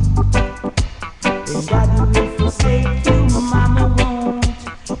 when daddy will forsake you, mama won't.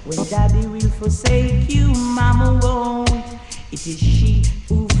 When daddy will forsake you, mama won't. It is she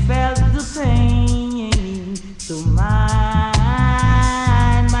who felt the pain. So mine,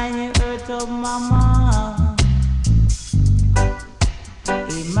 when you hurt of mama.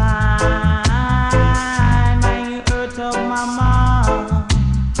 In mine, when you hurt of mama.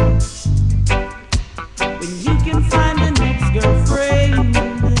 When you can find the next girlfriend,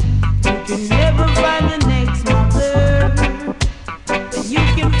 you can never find the next mother. When you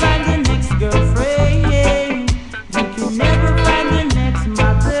can find the next girlfriend, you can never find the next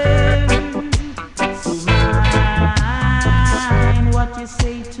mother. So mine.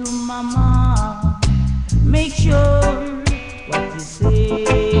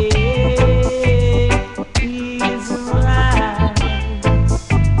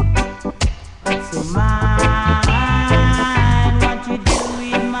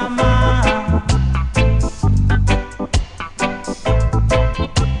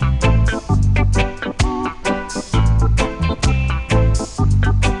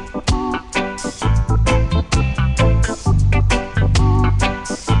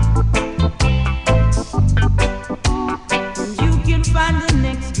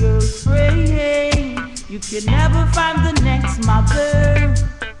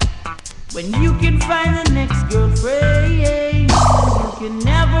 When you can find the next girlfriend, you can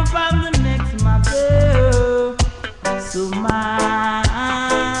never find the next mother. So mine,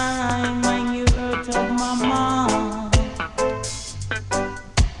 when you hurt of my mom,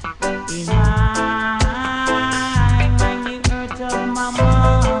 in mine, when you hurt of my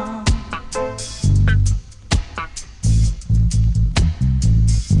mom.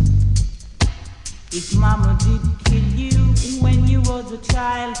 If mama did kill you when you was a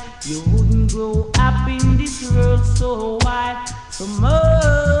child, you wouldn't grow up in this world so wild. So mind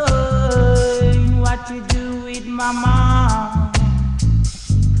what you do with mama.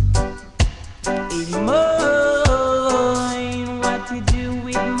 It mind what you do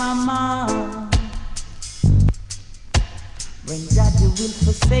with mama. When daddy will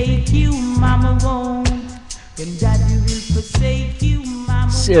forsake you, mama won't. When daddy will forsake you,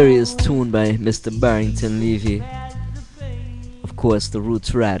 mama Serious won't. tune by Mr. Barrington Levy. Of course, the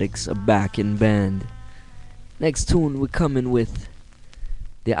Roots Radics are back in band. Next tune, we're coming with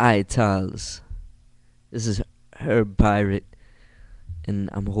the Itals. This is Herb Pirate,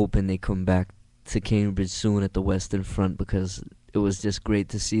 and I'm hoping they come back to Cambridge soon at the Western Front because it was just great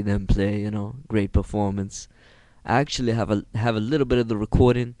to see them play. Great performance. I actually have a little bit of the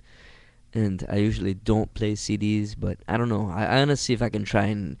recording, and I usually don't play CDs, but I don't know. I want to see if I can try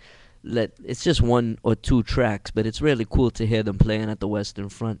and it's just 1 or 2 tracks, but it's really cool to hear them playing at the Western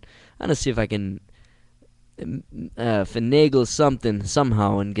Front. I want to see if I can finagle something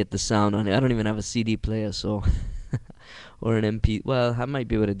somehow and get the sound on it. I don't even have a CD player, so or an MP. Well, I might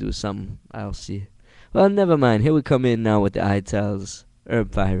be able to do something. I'll see. Well, never mind. Here we come in now with the Itals,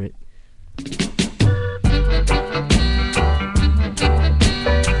 Herb Pirate.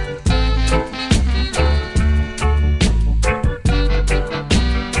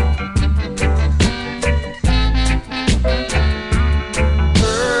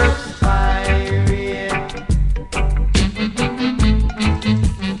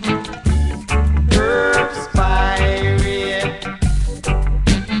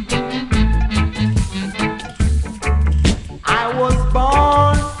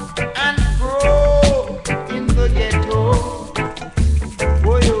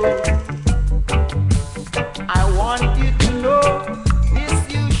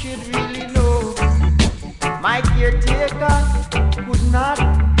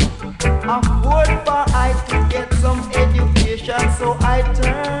 So I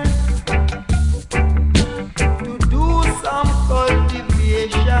turned to do some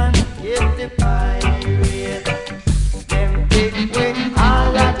cultivation. Get the pirate, them take away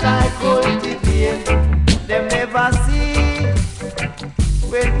all that I cultivate. Them never see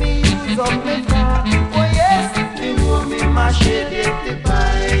when me use up me car. Oh yes, me move me machine. Get the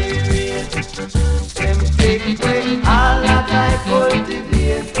pirate, them take away all that I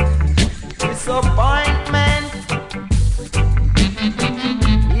cultivate. Disappointment.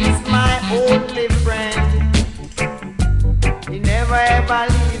 Only friend, he never ever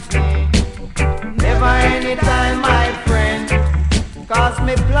leave me, never anytime my friend. Cause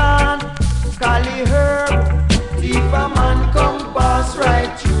me plant, call it herb, if a man come pass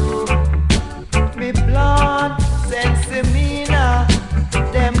right through. Me plant, sensimina,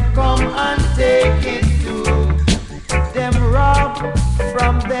 them come and take it too. Them rob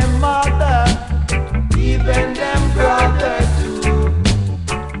from them mother, even them brother too.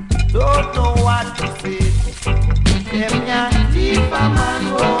 Don't know what to say. Them young thief a man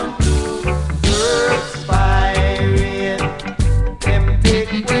won't do. Herbs pirate. Them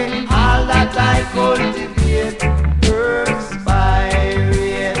take away all that I cultivate. Herbs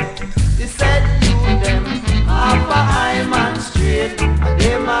pirate. They said you them half a high man straight.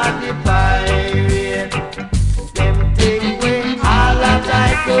 Them are the pirate. Them take away all that I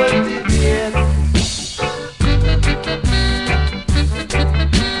cultivate.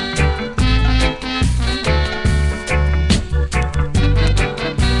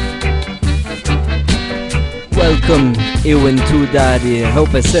 Welcome, Ewan 2 Daddy. I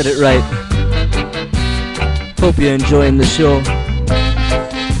hope I said it right. Hope you're enjoying the show.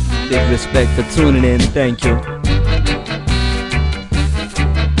 Big respect for tuning in. Thank you.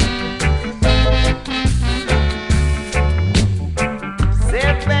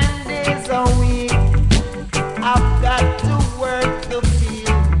 7 days a week, I've got to work the field,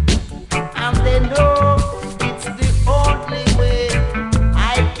 and they know it's the only way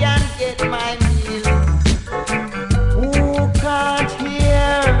I can get my meal. Who can't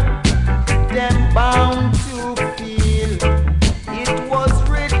hear, them bound to feel. It was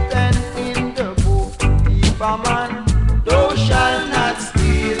written in the book, if a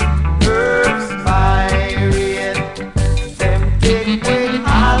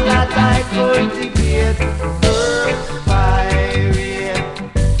I cultivate earth pirate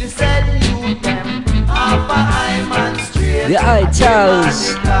to salute them off a high man straight. The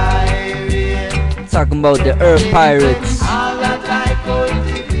Itals talking about the Earth Pirates. All that I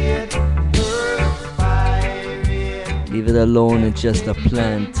cultivate earth pirate. Leave it alone, it's just a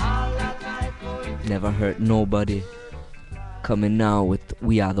plant. Never hurt nobody. Coming now with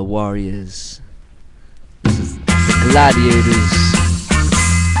We Are the Warriors. This is Gladiators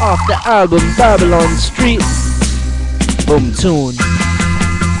off the album Babylon Street. Boom tune.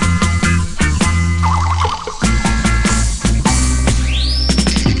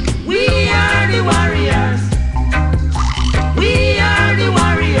 We are the warriors. We are the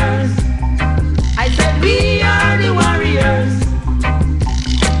warriors. I said we are the warriors.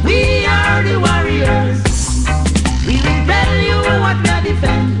 We are the warriors. We will tell you what we are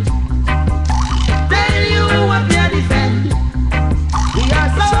defend. Tell you what we are defend. We are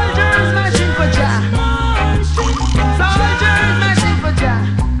soldiers marching for Jah. Soldiers marching for Jah.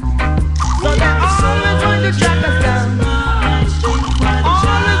 So they're always going to track us down.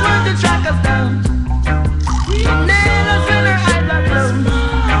 Always going to track us down. Nail us when our eyes are closed.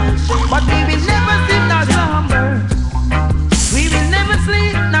 But we will never sleep nor slumber. We will never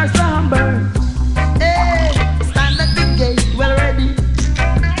sleep nor slumber. Hey, stand at the gate, well ready.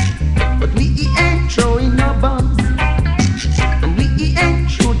 But we ain't throwing no bombs. And we ain't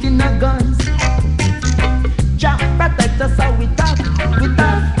shooting no guns. Jah protect us how we tough,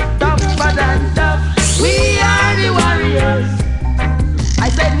 tougher than tough. We are the warriors. I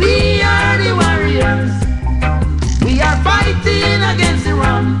said we are the warriors. We are fighting against the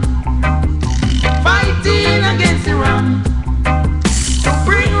rum. Fighting against the rum. To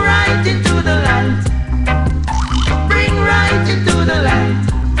bring right into the light. Bring right into the light.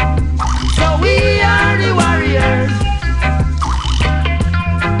 So we are the warriors.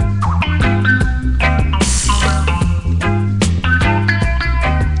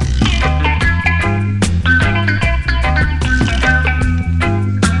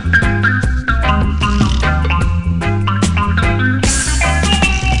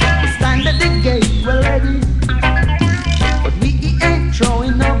 Stand at the gate, well ready. But we ain't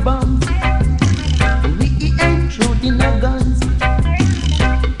throwing no bombs. And we ain't shooting no guns.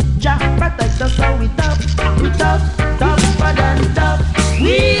 Jah protect us so we tough, tougher than tough.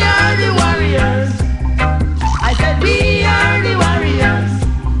 We are the warriors. I said we are the warriors.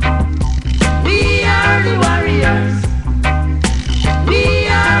 We are the warriors. We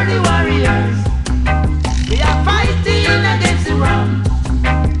are the warriors. We are fighting against the wrong.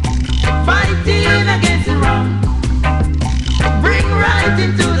 Fighting against the wrong. Bring right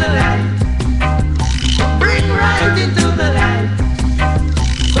into the light. Bring right into the light.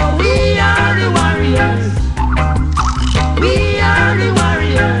 So we are the warriors. We are the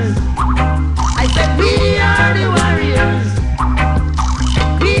warriors. I said we are the warriors.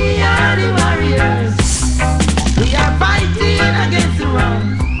 We are the warriors. We are fighting against the wrong.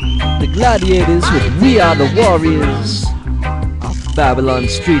 The Gladiators with We Are the Warriors off Babylon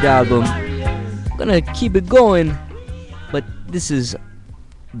Street album. Gonna keep it going, but this is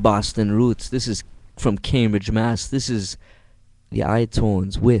Boston Roots. This is from Cambridge, Mass. This is the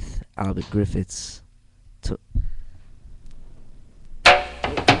iTones with Albert Griffiths.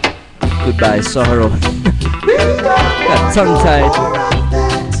 Goodbye, sorrow. Got tongue tied.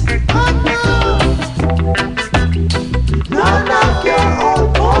 None of your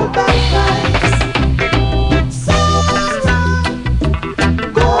old back lights. Sorrow,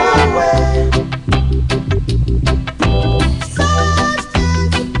 go away. Sorrow,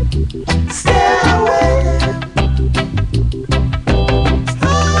 stay away.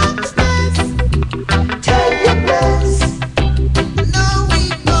 Take your place. Now we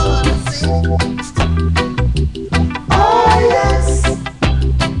gonna sing. Oh yes,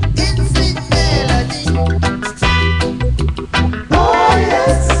 it's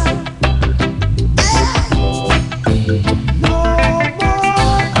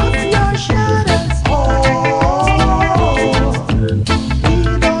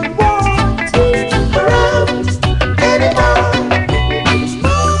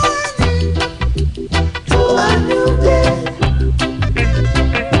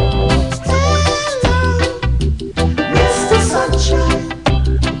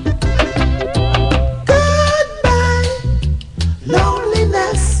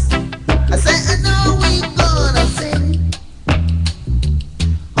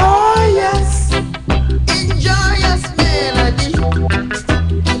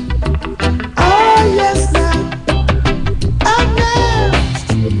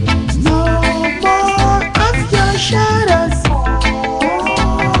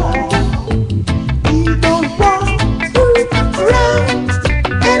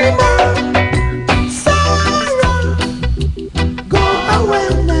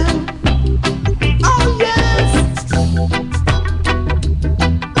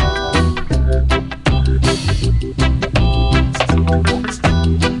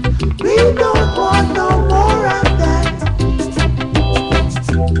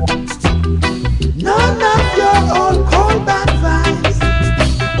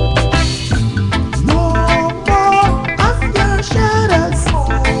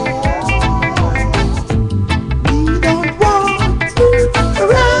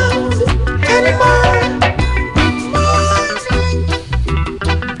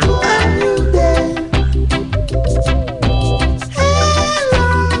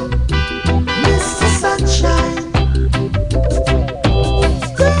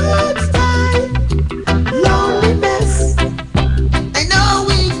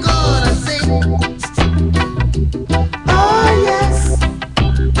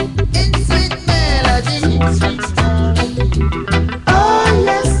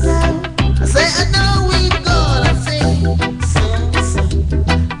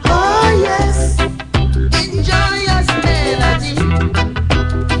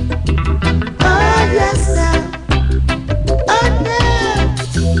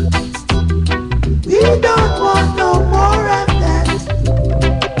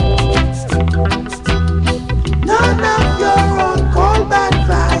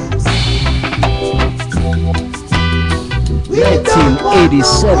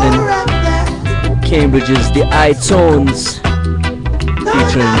 1987, Cambridge's The I-Tones,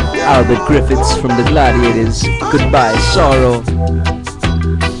 featuring Albert Griffiths from the Gladiators, Goodbye Sorrow.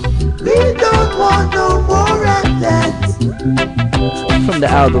 We don't want no more of that. From the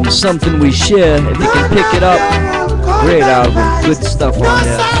album Something We Share, if you can pick it up, great album, good stuff on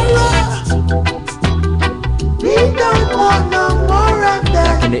there. We don't want no more of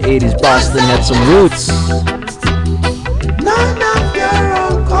that. In the 80s, Boston had some roots, None of your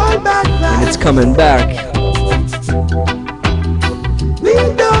own callback and vibes. it's coming back. We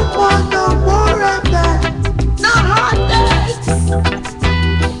don't want no more of that. No hard days.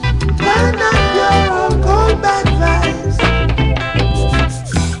 None of your own callback vibes.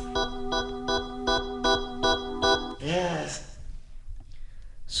 Yes.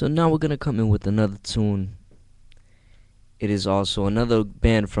 So now we're gonna come in with another tune. It is also another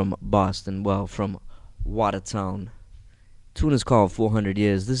band from Boston, well, from Watertown. Tune is called 400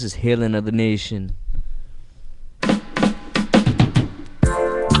 Years. This is Hailing of the Nation.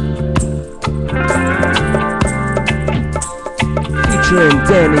 Featuring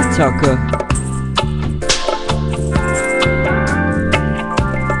Danny Tucker.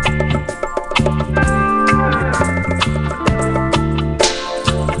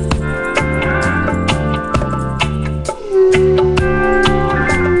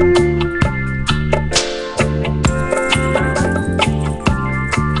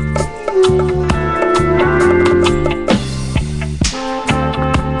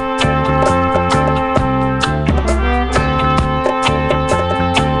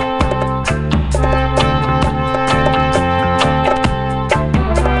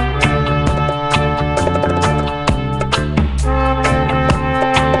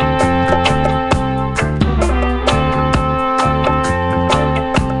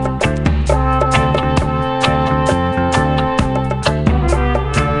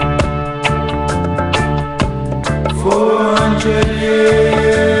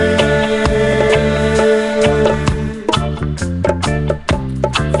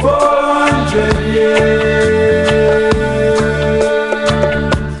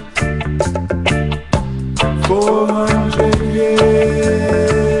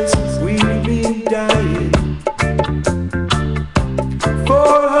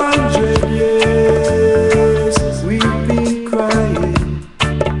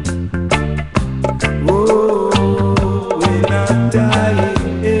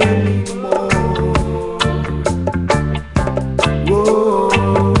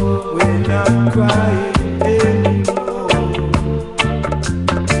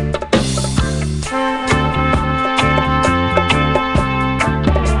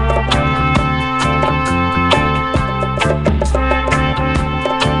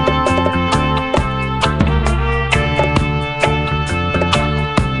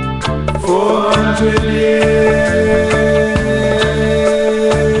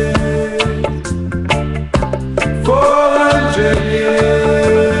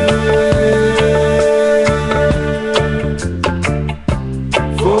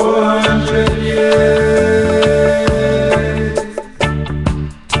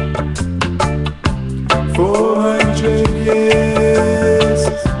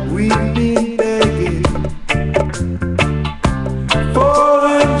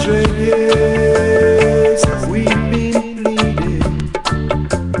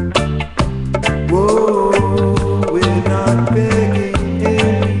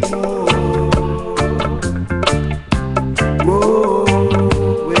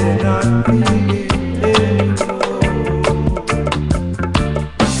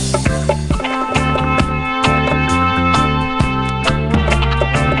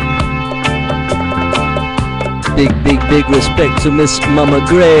 Big respect to Miss Mama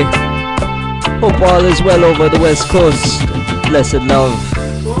Gray. Hope all is well over the West Coast. Blessed love.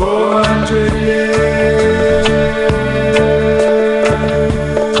 400 years.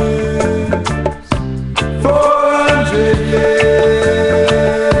 400 years.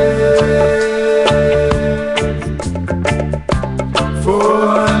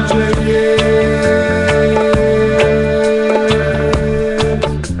 400 years.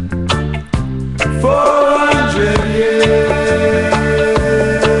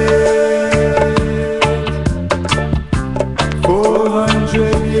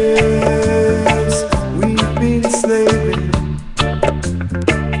 400 years we've been slaving.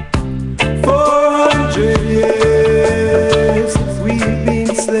 400 years we've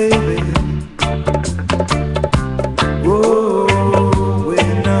been slaving. Whoa,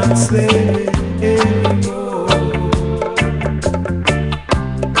 we're not slaving anymore.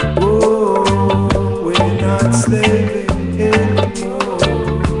 Whoa, we're not slaving anymore.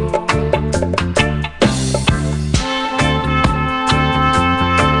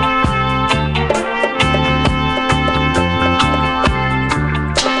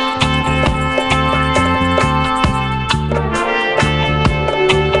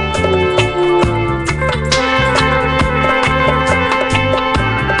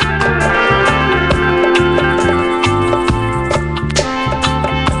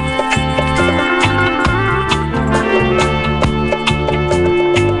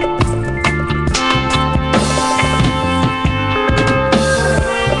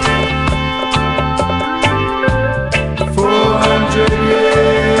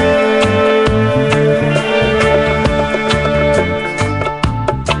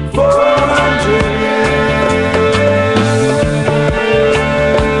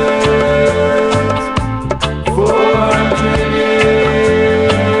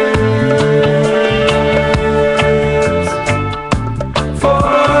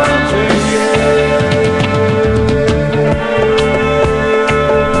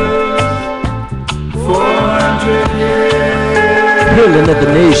 Hill,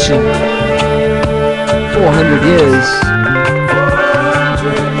 another nation. 400 years.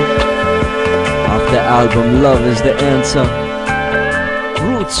 Off the album Love is the Answer.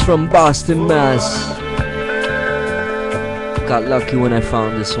 Roots from Boston, Mass. Got lucky when I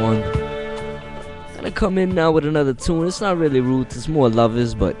found this one. Gonna come in now with another tune. It's not really Roots, it's more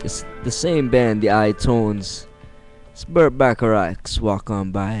Lovers, but it's the same band, the I-Tones. It's Burt Bacharach's Walk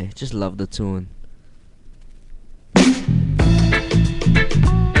On By. Just love the tune.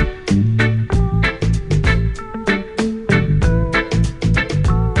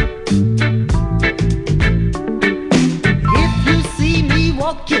 If you see me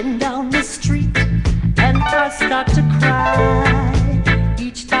walking down the street and I start to cry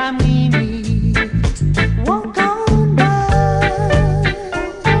each time we meet, walk on by,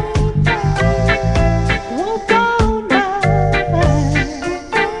 walk on by.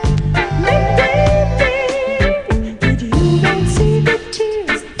 Maybe that you don't see the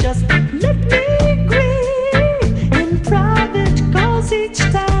tears, just let me grieve in private, 'cause each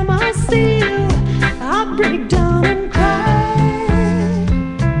time I see you I break down and cry.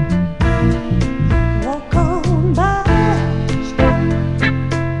 Walk on by,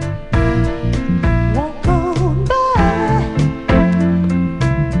 walk on by,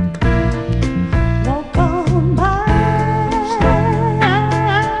 walk on by.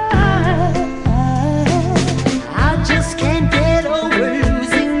 I just can't get over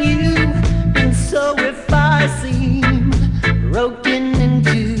losing you, and so if I seem broken in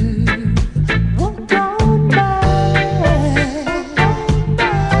two, walk on by,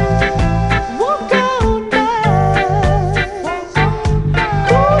 walk on by.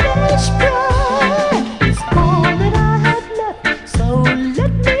 Foolish pride is all that I have left, so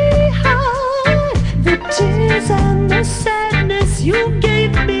let me hide the tears and the sadness you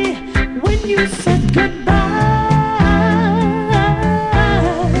gave me when you said goodbye.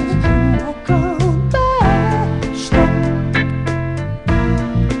 Walk on by,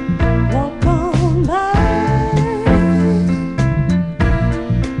 walk on by,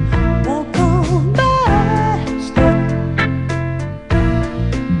 walk on by,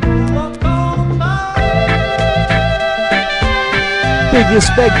 walk on by. Big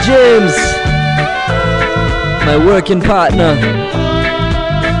respect, James, my working partner.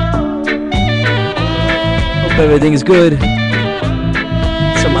 Hope everything's good.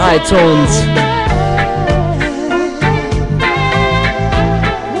 Some I-Tones.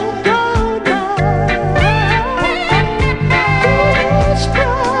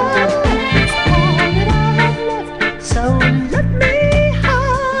 So let me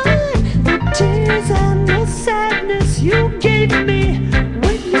hide the tears and the sadness you gave me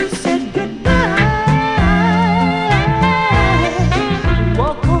when you said goodbye.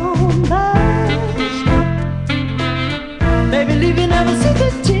 Walk on by, baby, leave you never see the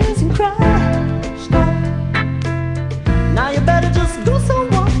tears and cry. Now you better just go some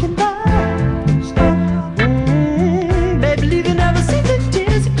walking by. Baby, leave you never see the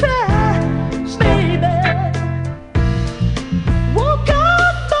tears and cry. Baby, walk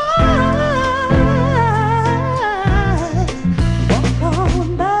on by, walk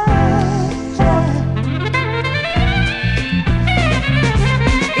on by.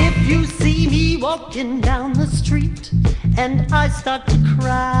 If you see me walking down the street and I start to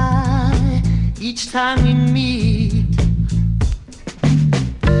cry each time we meet,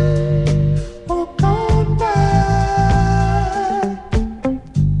 walk on by.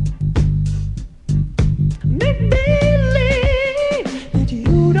 Make believe that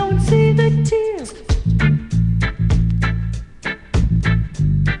you don't see the tears.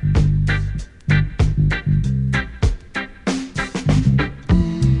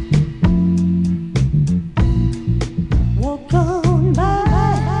 Walk on by.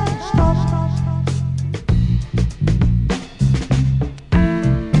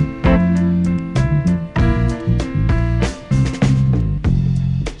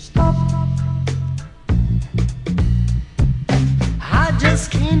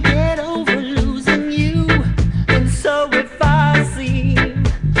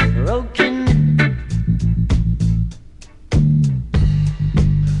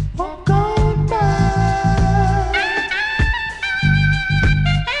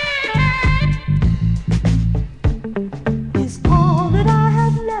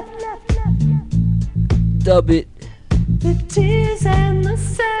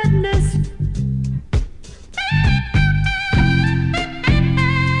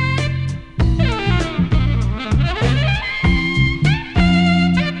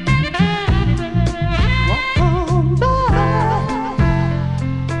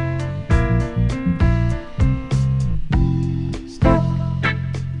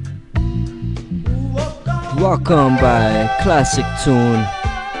 Welcome by classic tune,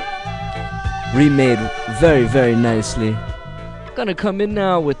 remade very, very nicely. Gonna come in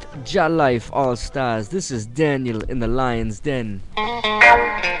now with Ja Life All Stars. This is Daniel in the Lion's Den.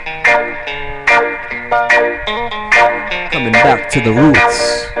 Coming back to the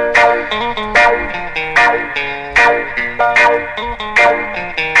roots.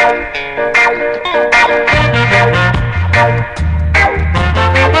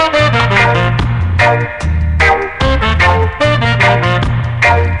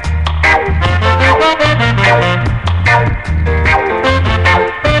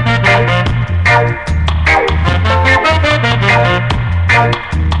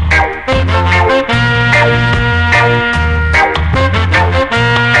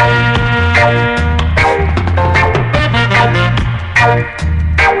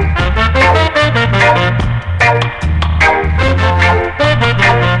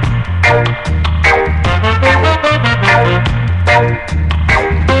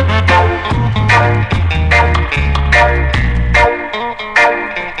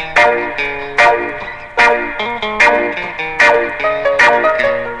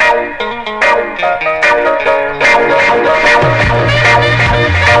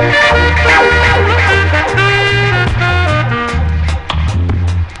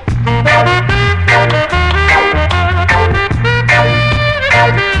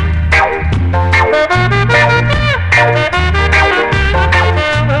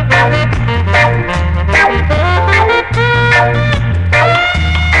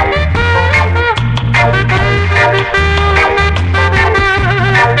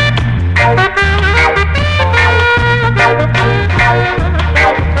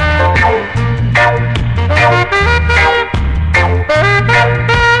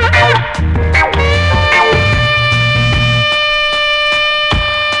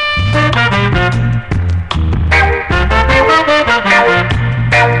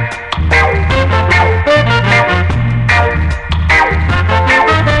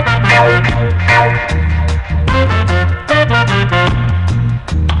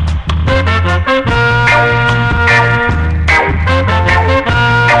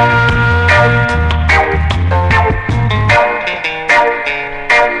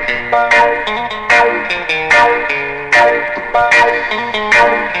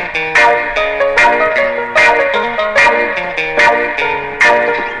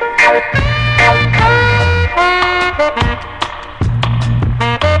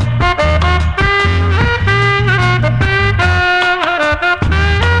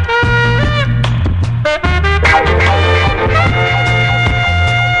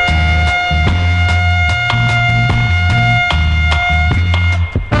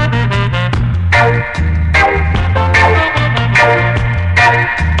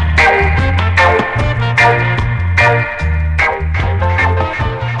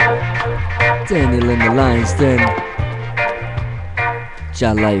 Daniel in the Lion's Den.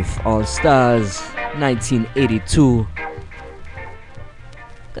 Ja Life All Stars, 1982.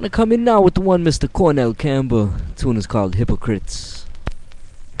 Gonna come in now with the one Mr. Cornell Campbell. The tune is called Hypocrites.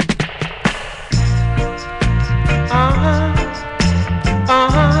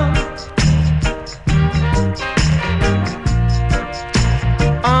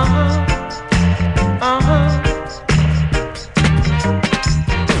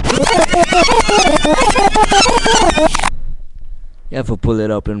 You have to pull it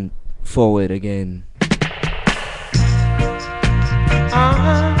up and forward again.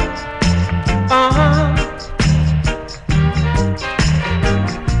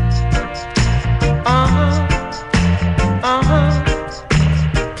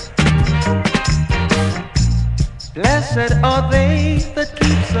 Blessed are they that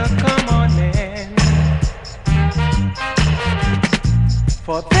keeps the commandment,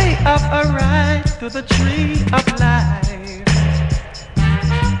 for they have a right to the tree of life.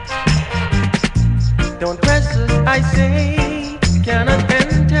 Don't press it, I say, cannot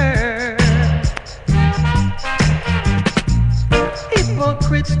enter.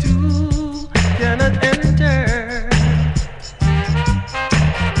 Hypocrites too cannot enter.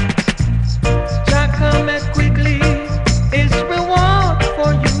 Jah cometh quickly, his reward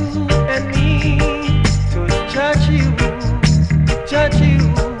for you and me, to judge you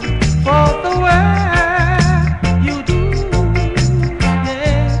for the work you do.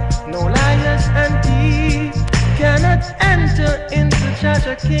 Yeah, no liars and thieves cannot enter into Jah's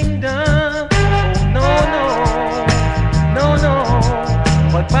kingdom. Oh no,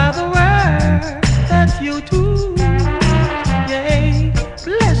 but by the word that you do. Yeah,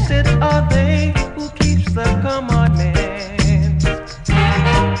 blessed are they who keeps the commandments,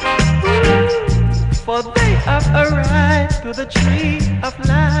 for they to the tree of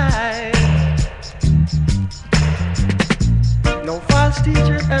life. No false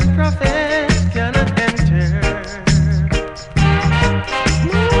teachers and prophets cannot enter.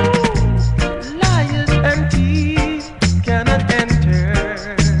 No liars and thieves cannot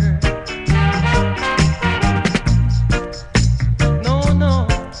enter. No, no,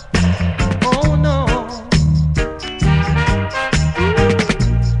 oh no.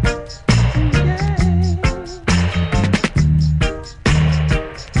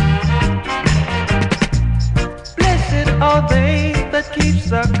 Blessed are they that keeps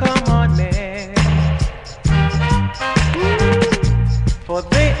the commandment, for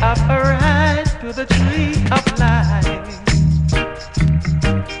they have a right to the tree of life.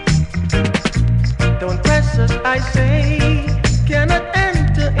 Don't press us, I say, cannot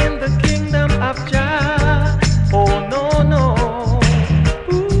enter in the kingdom of Jah. Oh no, no.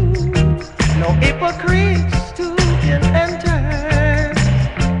 Ooh, no hypocrites too can enter.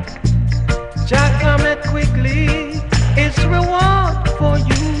 Jah cometh quickly, it's reward for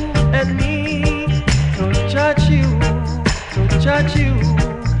you and me to judge you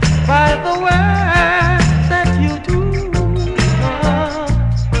by the work that you do.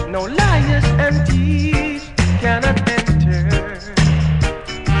 No liars and thieves cannot enter.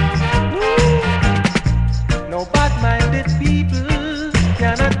 Ooh, no bad-minded people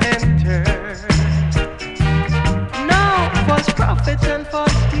cannot enter. No false prophets and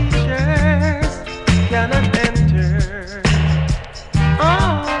false teachers cannot enter.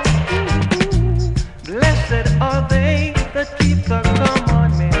 Oh, blessed are they that keep the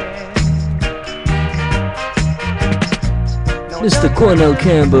commandment. No Mr. Cornell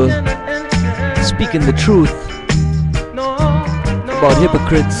Campbell cannot enter. speaking the truth No, no, about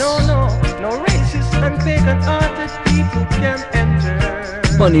hypocrites. No racist and pagan-hearted people can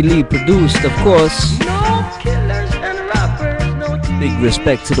enter. Bunny Lee produced, of course. No killers and robbers, no Big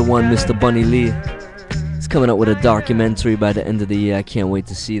respect to the one, Mr. Bunny Lee. He's coming out with a documentary by the end of the year. I can't wait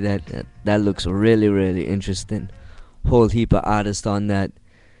to see that. That looks really, really interesting. Whole heap of artists on that.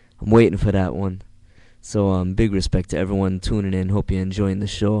 I'm waiting for that one. So big respect to everyone tuning in. Hope you're enjoying the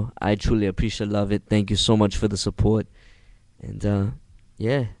show. I truly appreciate, love it. Thank you so much for the support. And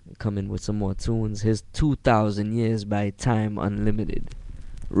yeah, coming with some more tunes. Here's 2,000 Years by Time Unlimited.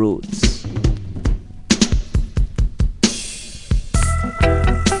 Roots.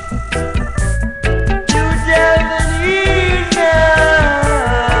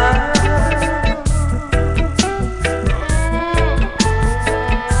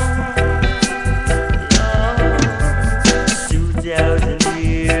 2,000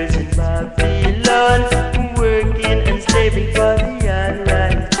 years in Babylon, working and slaving for the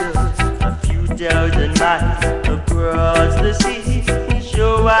unrighteous. A few thousand miles across the sea,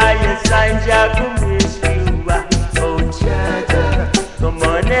 show why a sign Jah come rescue us. Oh Jah, come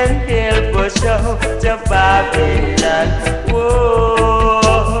on and help us out to Babylon.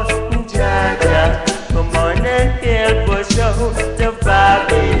 Whoa, Jah, come on and help us out to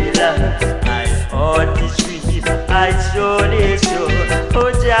Babylon. I ought to sweet, I surely show.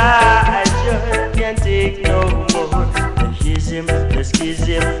 Oh Jah, I just can't take no more. The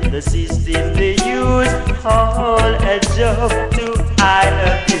schism, the system they use, all a job to I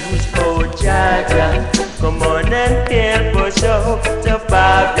abuse. Oh Jah, come on and help us out to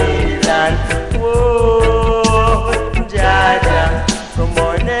Babylon. Whoa, Jah, come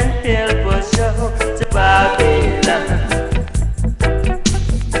on and help us out to Babylon.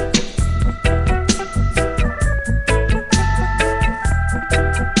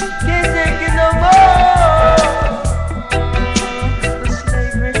 Can't take it no more. The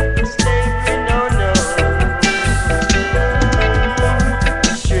slavery, no.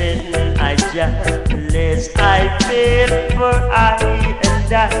 Straighten I just, lest I fail, for I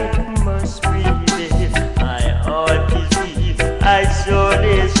and I must prevail. I ought to see, I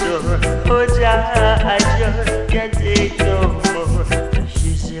surely sure. Oh Jah, I just can't take no more.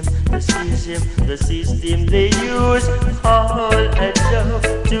 The system they use, all a joke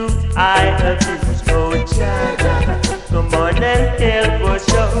to I abuse. Oh Jah, come on and help us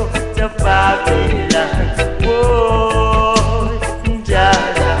out to Babylon. Whoa,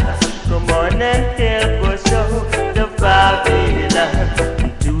 Jah, come on and help us out to Babylon.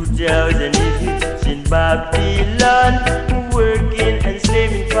 2,000 years in Babylon, working and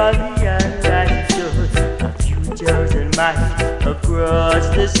slaving for the unrighteous. A few thousand miles across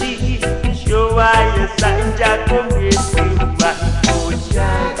the sea, show why a sign Jah come rescue us. Oh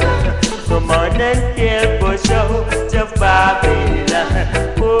Jah, come on and help us out to Babylon.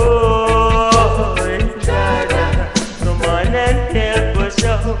 Oh Jah, come on and help us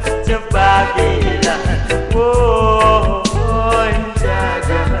out to Babylon. Oh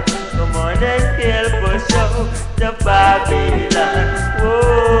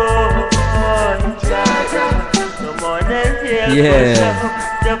Yeah.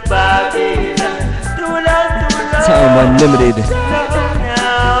 The Babylon. Time Unlimited.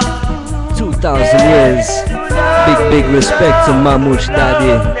 2,000 years. Big respect to Mamouche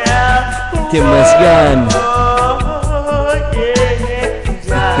Daddy. Tim Masgan.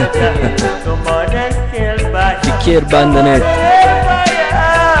 Fikir Bandanet.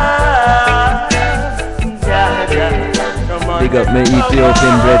 Big up my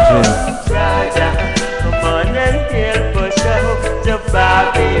Ethiopian brethren. Come on and help us out the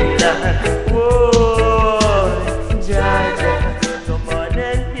Babylon.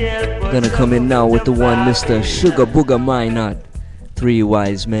 Gonna come in now with the one Mr. Sugar Booger Minot. Three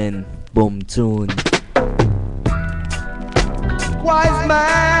Wise Men. Boom tune. Wise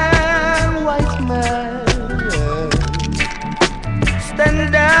man,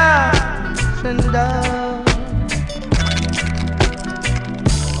 stand down, stand down.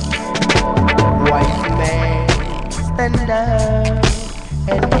 Wise man, stand up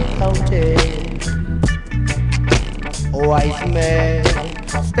and be counted. Wise man,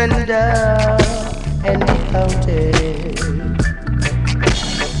 stand up and be counted.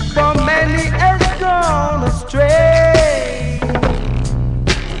 For many has gone astray.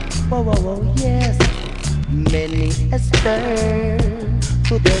 Whoa, whoa, whoa, yes. Many has turned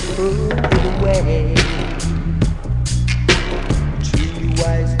to the crooked way. Three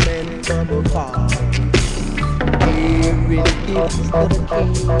wise men from afar, giving gifts to the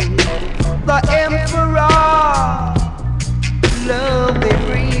king. The emperor, love they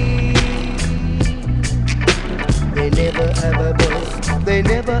bring. They never ever boast, they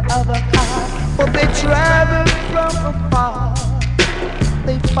never ever hide, but they travel from afar.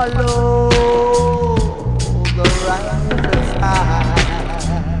 They follow the rising star.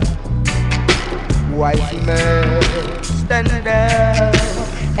 Wise men stand up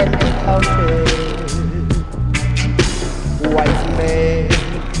and be counted. Wise men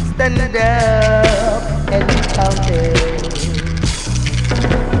stand up and be counted.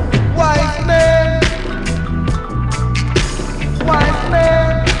 Wise men, wise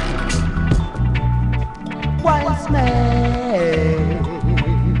men, wise men.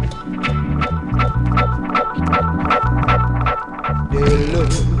 They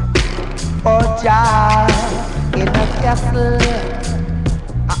look for Jah in a castle,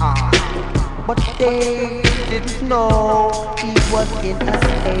 but they didn't know he was in a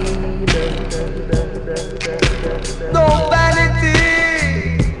stable. No vanity,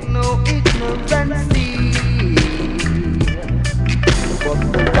 no ignorancy, but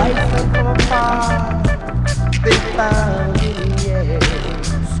the wise men from afar, they found him, yeah.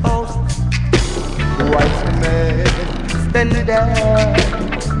 So wise men stand up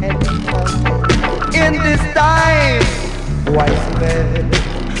and be counted. In this time, wise men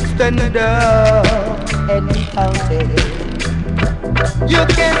stand up and be counted. You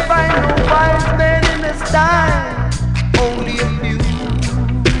can't find no wise men in this time, only a few.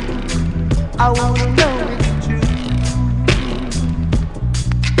 I wanna know it's true.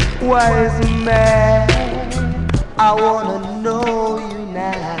 Wise man, I wanna know you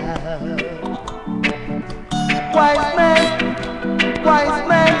now. Wise man, wise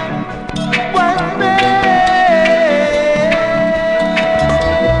man, wise man.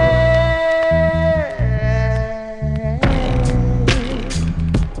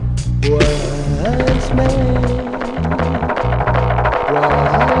 Wise man,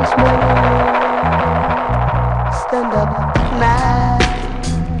 wise man, stand up now,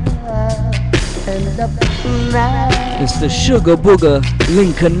 stand up now. It's the Sugar Booger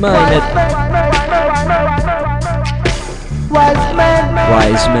Lincoln Minot. Wise man,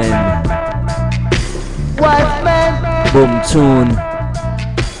 Wise Men. wise man, Boom tune.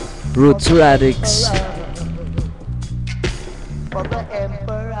 Roots Radix. for the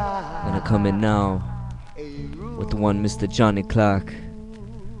emperor. Gonna come in now with the one Mr. Johnny Clark.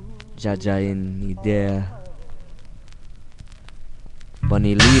 Jaja in he there.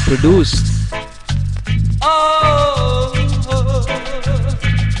 Bunny Lee produced.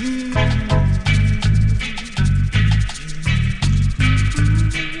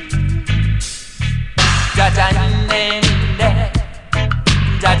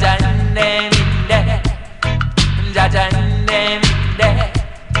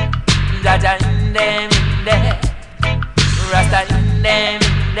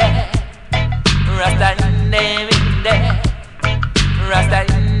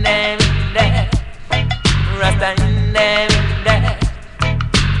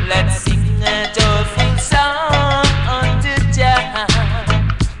 Let's sing a joyful song unto Jah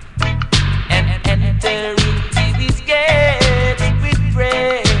and enter into His gates with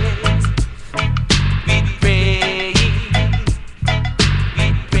praise, with praise.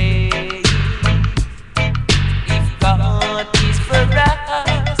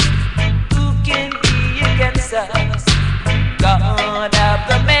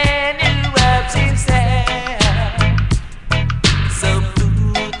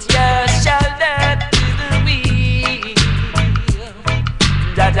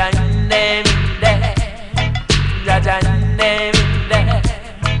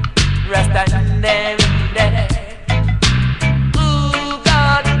 Ooh,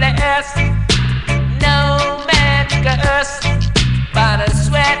 God bless. No man curse. By the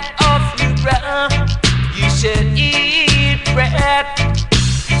sweat of your brow, you should eat bread.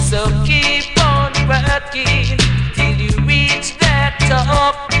 So keep on working till you reach that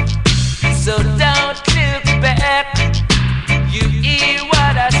top. So don't look back. You hear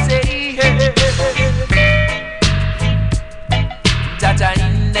what I say. That I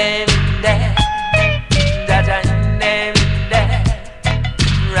name that. That I name that.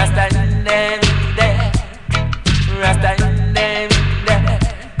 Rasta name that. Rasta name that.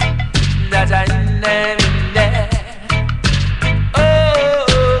 That I name that.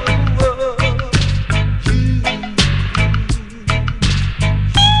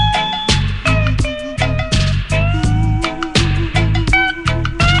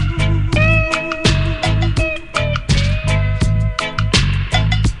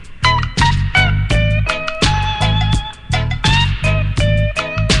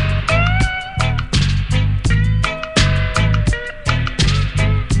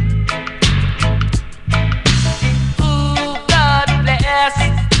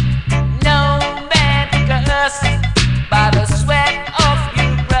 By the sweat of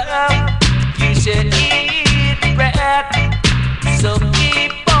your brow, you should eat bread. So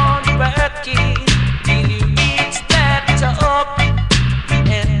keep on working till you reach that top,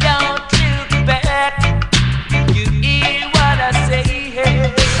 and don't look back. You hear what I say.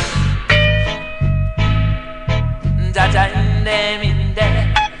 That I name in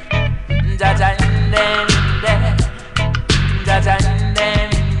there. That I name in there. That I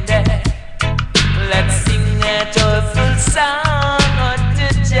name in there. Let's sing a joyful song unto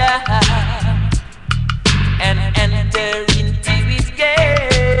Jah and enter into His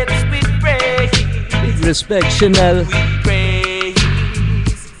gates with praise. Big respect, Chanel. With praise,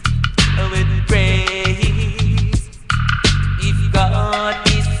 with praise. If God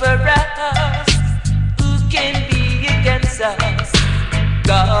is for us, who can be against us?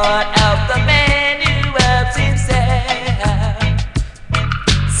 God help the man who helps himself.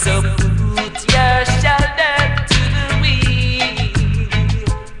 So put your shoulder to the wheel.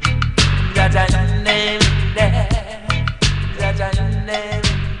 That I name there. That I name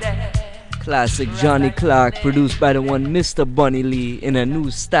there. Classic Johnny Clark, produced by the one Mr. Bunny Lee in a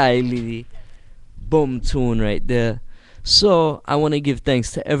new style. Boom tune right there. So I want to give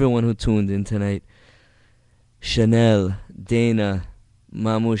thanks to everyone who tuned in tonight. Chanel, Dana,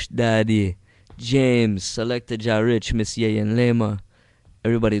 Mamush Daddy, James, Selector Ja Rich, Miss Ye and Lema.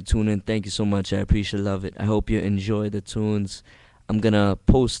 Everybody tune in. Thank you so much. I appreciate, love it. I hope you enjoy the tunes. I'm gonna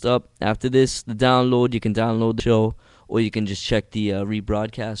post up after this the download. You can download the show, or you can just check the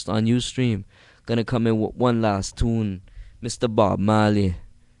rebroadcast on Ustream. Gonna come in with one last tune. Mr. Bob Marley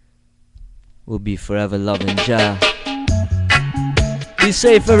will be forever loving Jah. Be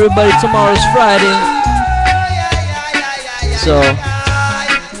safe, everybody. Tomorrow's Friday, so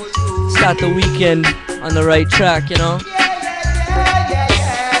start the weekend on the right track, you know.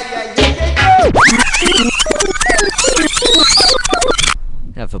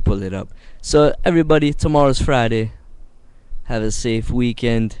 Have to pull it up. So everybody, tomorrow's Friday. Have a safe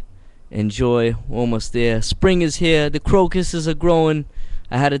weekend. Enjoy. We're almost there. Spring is here. The crocuses are growing.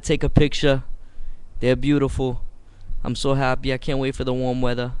 I had to take a picture. They're beautiful. I'm so happy. I can't wait for the warm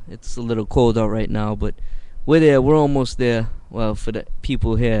weather. It's a little cold out right now, but we're there. We're almost there. Well, for the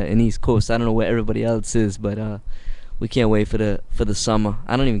people here in East Coast, I don't know where everybody else is, but we can't wait for the summer.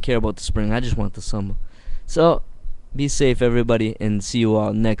 I don't even care about the spring. I just want the summer. So be safe, everybody, and see you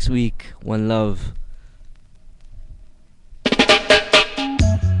all next week. One love.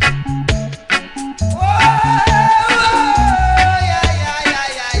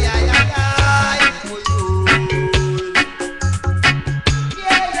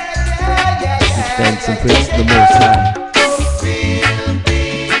 Thanks and praise to the Most High.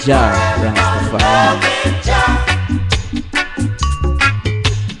 Jah Rastafari.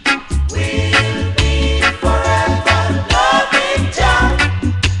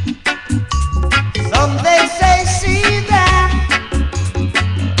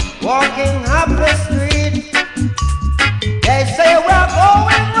 Walking up the street, they say we're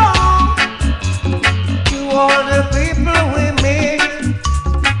going wrong to all the people we meet,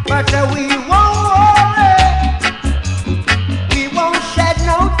 but we won't worry, we won't shed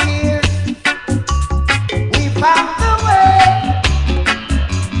no tears.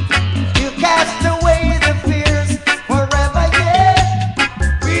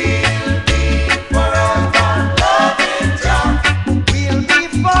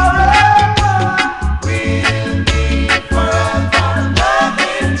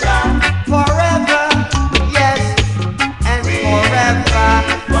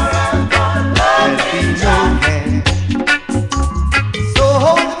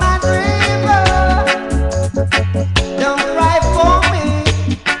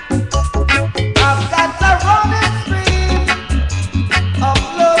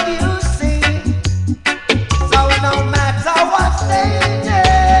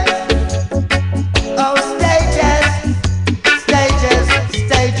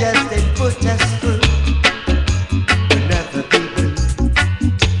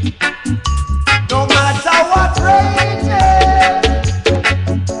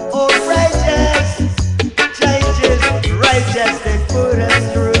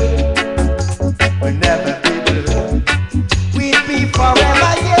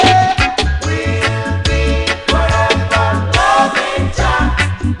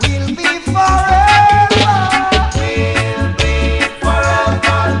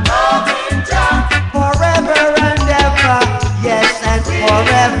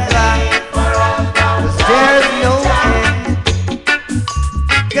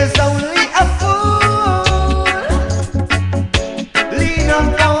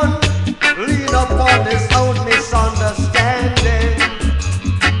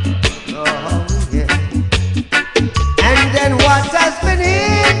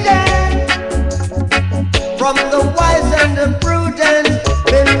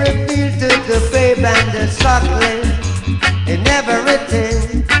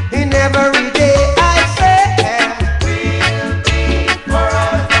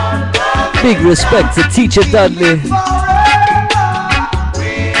 respect to Teacher Dudley.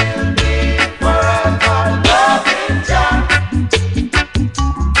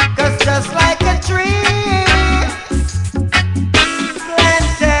 Cause just like a tree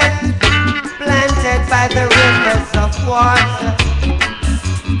planted by the rivers of water,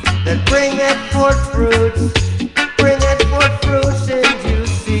 that bringeth forth fruits in due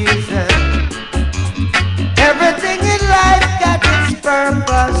season. Everything in life got its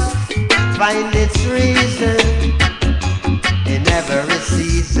purpose, find its reason in every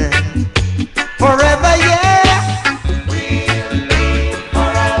season. Forever, yeah. We'll be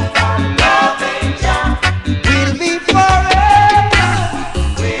forever loving Jah. We'll be forever.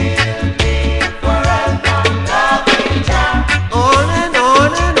 We'll be forever loving Jah. On and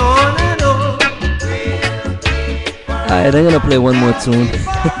on and on and on. Alright, I'm gonna play one more tune.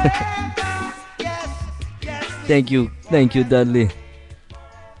 Thank you, Dudley.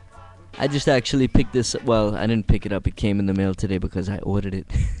 I just actually picked this up. Well, I didn't pick it up. It came in the mail today because I ordered it.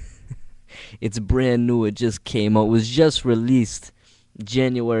 It's brand new. It just came out. It was just released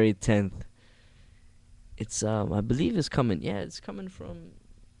January 10th. It's I believe it's coming. Yeah, it's coming from.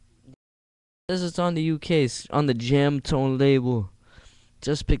 This is on the UK. It's on the Jam Tone label.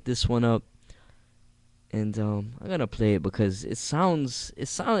 Just picked this one up, and I'm gonna play it because it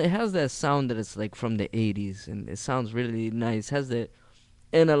has that sound that it's like from the 80s, and it sounds really nice. It has that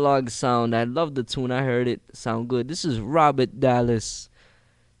analog sound. I love the tune. I heard it sound good. This is Robert Dallas.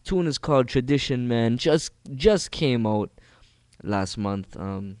 Tune is called Tradition Man. Just came out last month,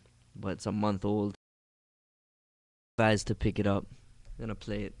 but it's a month old. Advised to pick it up. I'm gonna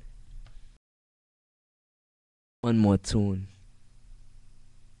play it. One more tune.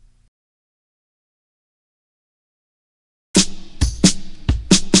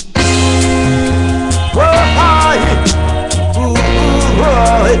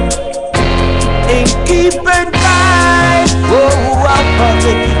 In keeping mind,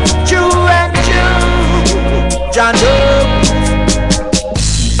 true and true, John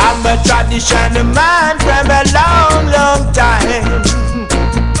I'm a traditional man from a long, long time,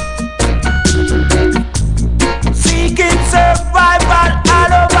 seeking survival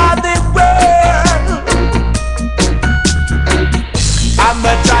all over the world. I'm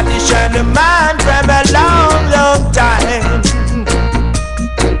a traditional man from a long, long time,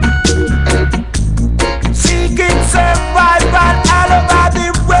 seeking survival all over the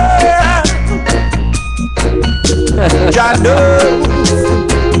world. Jah knows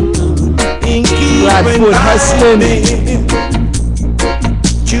in keeping me,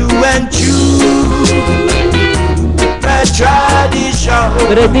 Jew and Jew, my tradition.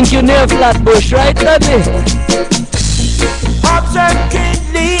 But I think you're near Flatbush, right, Dudley? Observe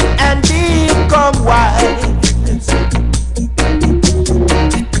keenly and become wise.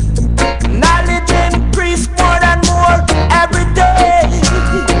 Knowledge increase more and more every day.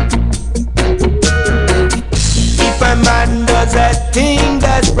 If a man does a thing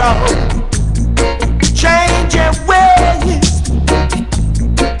that's wrong, change your ways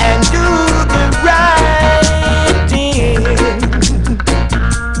and do the right thing.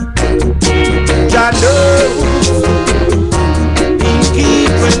 Jah knows He keep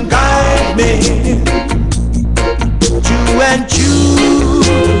and guide me, Jew and Jew,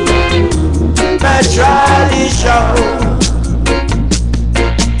 my tradition.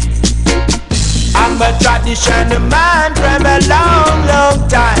 I'm a traditional man from a long, long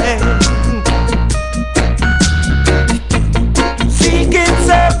time, seeking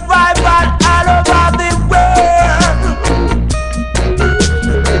survival all over the world.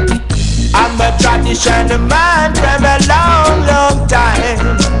 I'm a traditional man from a long, long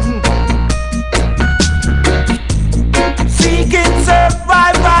time, seeking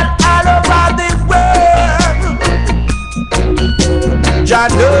survival all over the world. Jah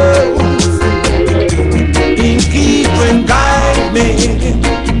knows He keep and guide me,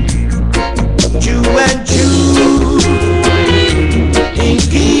 Jew and Jew, He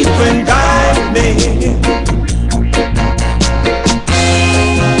keep and guide me.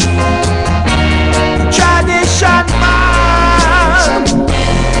 Tradition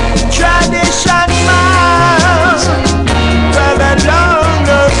man, from a long,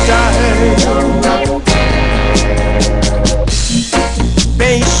 long time.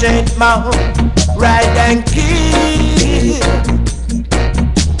 Patient man, right and keep.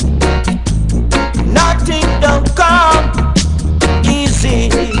 Nothing don't come easy.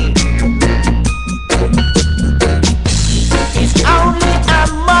 It's only a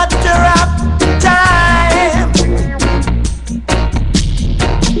matter of time.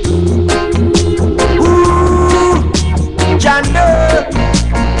 Ooh, Jah know,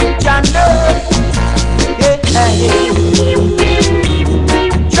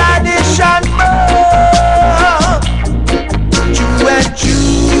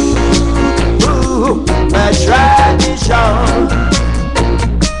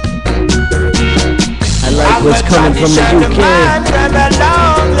 from the Tradition man UK. from a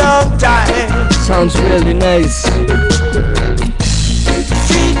long, long time. Sounds really nice.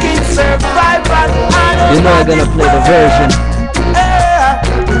 Seeking survival. You know I'm gonna play the version.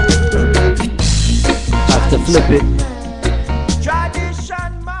 Have to flip it.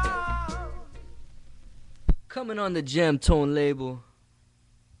 Tradition man. Coming on the Jam Tone label.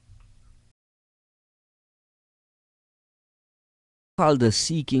 Called the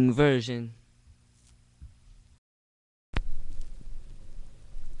Seeking version.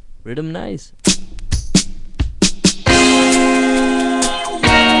 Rhythm nice.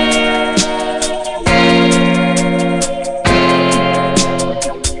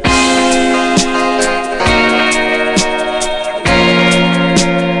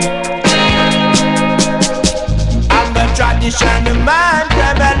 I'm a traditional man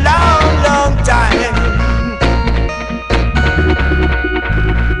from a long, long time.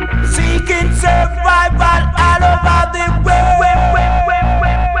 Seeking survival all over the world.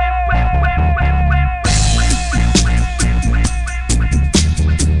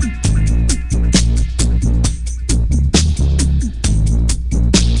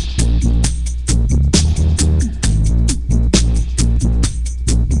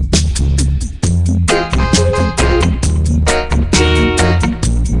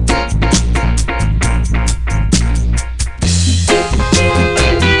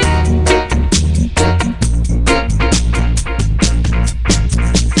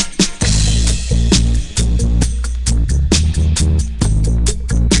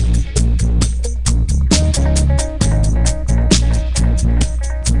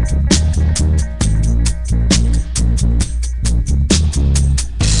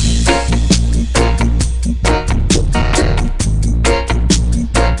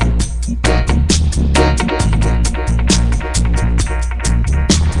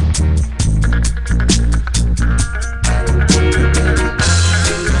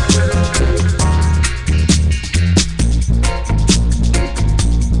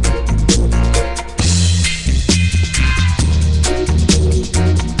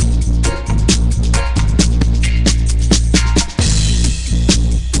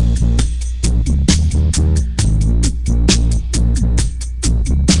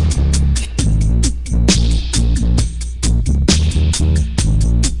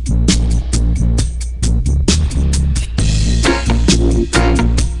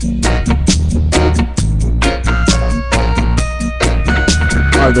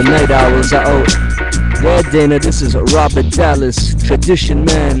 The night owls are out. Yeah, Dana, this is Robert Dallas, Tradition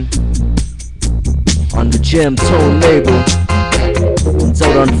Man, on the Jam Tone label. It's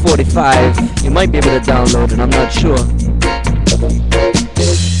out on 45. You might be able to download it, I'm not sure.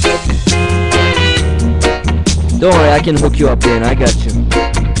 Don't worry, I can hook you up, Dana, I got you.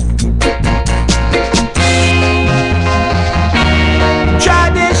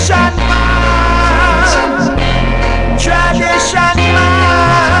 Tradition man, tradition man.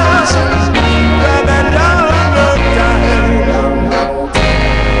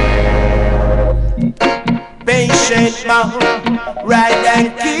 Patient man, right and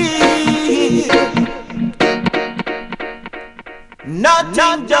keep.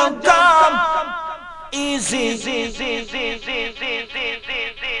 Nothing don't come easy.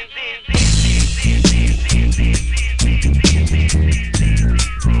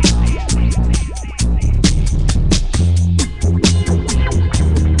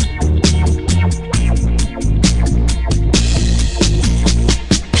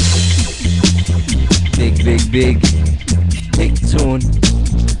 Big tune.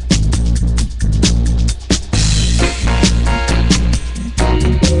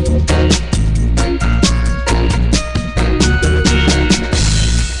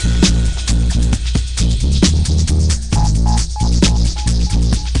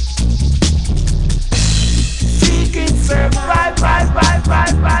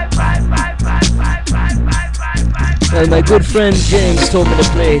 And my good friend James told me to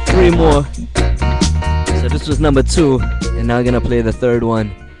play 3 more. So this was number 2, and now I'm gonna play the 3rd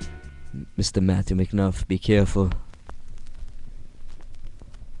one. Mr. Matthew McNuff, be careful.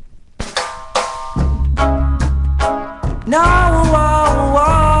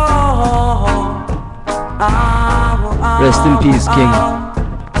 Rest in peace, King.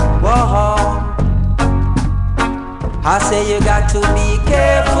 I say you got to be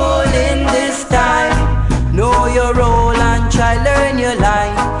careful in this time. Know your role and try learn your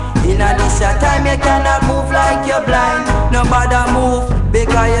line. In a this time you cannot move like you're blind. No matter move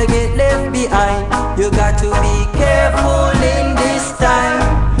because you get left behind. You got to be careful in this time.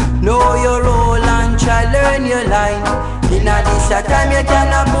 Know your role and try learn your line. In a this time you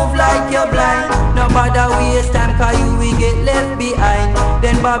cannot move like you're blind. No bother waste time, cause you will get left behind.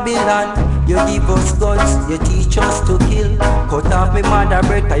 Then Babylon, you give us guns, you teach us to kill. Cut off me mother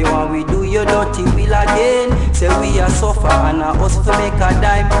bread, cause you want we do your dirty will again. Say we are suffer and a us to make a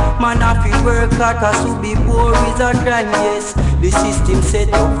dime. Man if we work hard, cause to be poor is a crime, yes. The system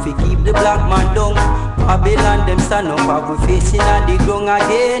set up to keep the black man down. Babylon them stand up, and we facing at the ground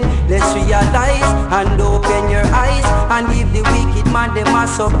again. Let's realize and open your eyes and give the wicked man them a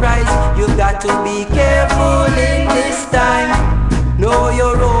surprise. You got to be careful in this time. Know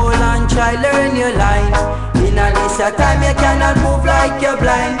your role and try learn your line. In a this a time you cannot move like you're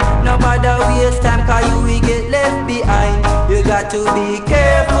blind. No matter waste time, cause you will get left behind. You got to be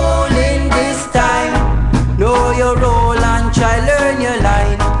careful in this time. Know your role and try learn your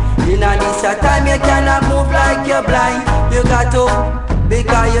line. In a this a time you cannot move like you're blind. You got to,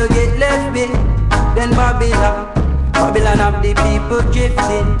 because you get left behind. Then Babylon have the people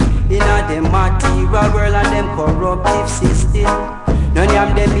drifting in a them material world and them corruptive system. None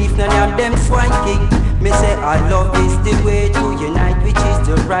of them beef, none of them swanking. Me say I love is the way to unite, which is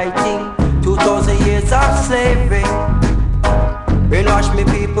the right thing. 2,000 years of slavery brainwash me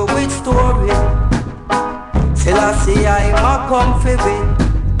people with story. Still I see I'm a comfy bit.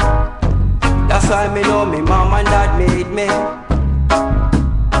 That's why me know me mom and dad made me.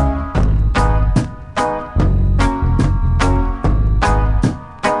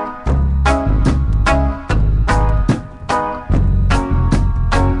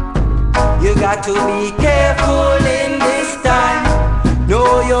 You got to be careful in this time.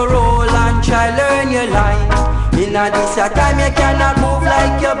 Know your role and try learn your line. In a this a time you cannot move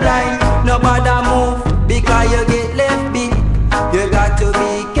like you're blind. No bother move because you get left beat. You got to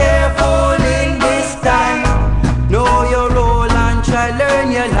be careful in this time. Know your role and try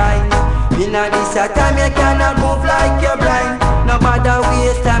learn your line. In a this a time you cannot move like you're blind. No bother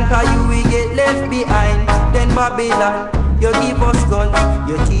waste time, cause you will get left behind. Then Babylon, you give us guns,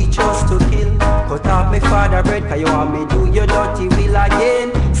 you teach us to kill. Cut off me father bread, cause you want me do your dirty will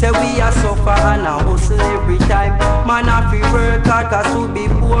again. Say we are suffer and a hustle every time. Man if we work hard, cause to be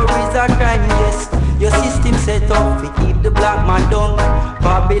poor is a crime, yes. Your system set up to keep the black man down.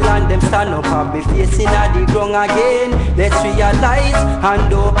 Babylon them stand up and be facing at the ground again. Let's realize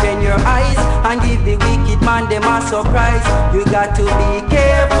and open your eyes and give the wicked man them a surprise. You got to be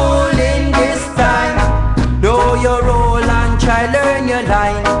careful in this time. Know your role and try learn your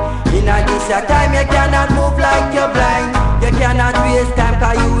line. In a this a time you cannot move like you're blind. You cannot waste time,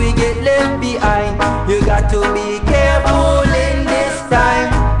 cause you will get left behind. You got to be careful in this time.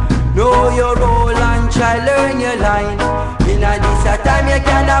 Know your role and try learn your line. In a this a time you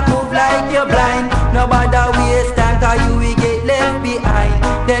cannot move like you're blind. No bother waste time, cause you will get left behind.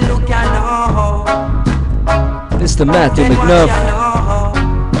 Then look you know. Mr. Matthew McNuff,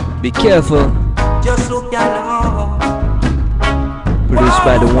 be careful. Just look you know. Produced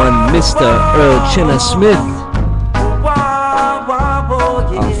by the one Mr. Earl Chinna Smith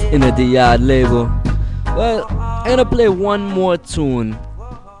of Inner the Yard label. Well, I'm gonna play one more tune,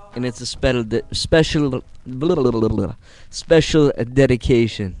 and it's a special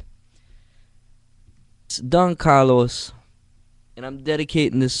dedication. It's Don Carlos, and I'm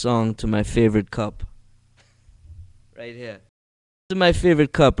dedicating this song to my favorite cup. Right here. This is my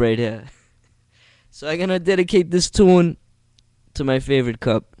favorite cup right here. So I'm gonna dedicate this tune to my favorite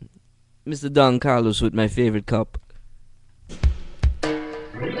cup. Mr. Don Carlos with my favorite cup.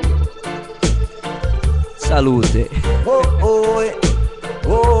 Salute. Oh, oh,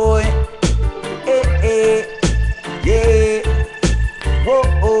 oh, eh, yeah. Oh,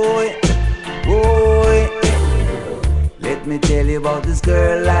 oh, oh. Let me tell you about this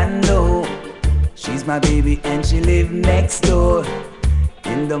girl I know. She's my baby and she lives next door.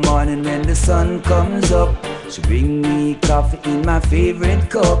 In the morning when the sun comes up, she bring me coffee in my favorite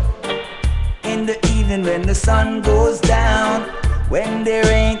cup. In the evening when the sun goes down, when there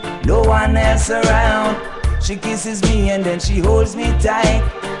ain't no one else around, she kisses me and then she holds me tight.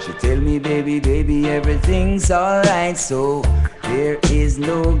 She tell me, baby, baby, everything's alright. So there is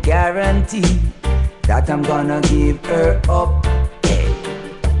no guarantee that I'm gonna give her up. Hey,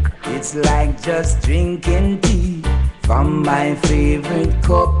 it's like just drinking tea from my favorite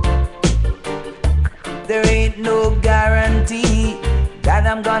cup. There ain't no guarantee that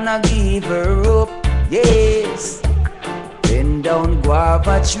I'm gonna give her up. Yes, bend down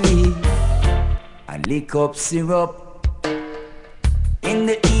guava tree and lick up syrup. In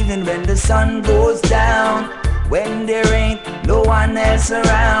the evening when the sun goes down, when there ain't no one else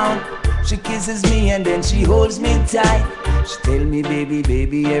around, she kisses me and then she holds me tight. She tell me, baby,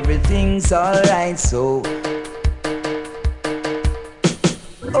 baby, everything's alright. So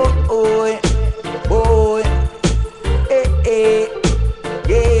oh, oh,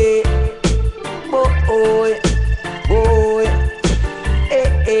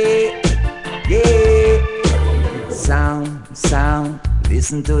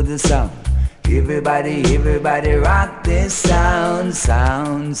 Everybody rock this sound,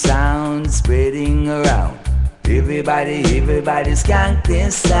 sound, sound spreading around. Everybody skank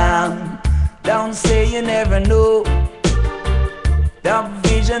this sound. Don't say you never know. The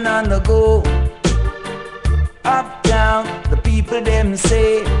vision on the go. Up, down, the people them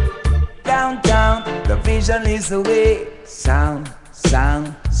say. Downtown, the vision is the way. Sound,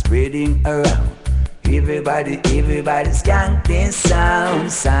 sound spreading around. Everybody skank this sound,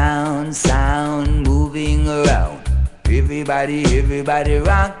 sound, sound moving around. Everybody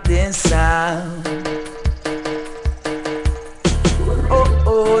rock this sound. Oh,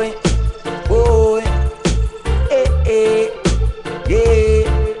 oh, oh, eh, eh, yeah.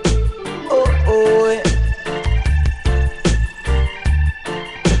 Oh, oh.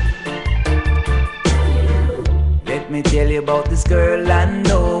 Let me tell you about this girl I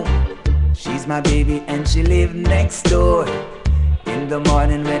know. She's my baby and she lives next door. In the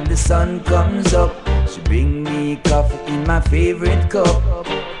morning when the sun comes up, she bring me coffee in my favorite cup.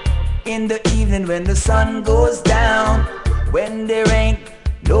 In the evening when the sun goes down, when there ain't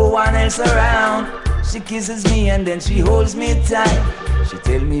no one else around, she kisses me and then she holds me tight. She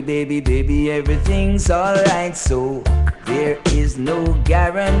tell me, baby, everything's alright. So there is no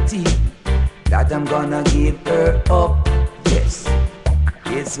guarantee that I'm gonna give her up. Yes,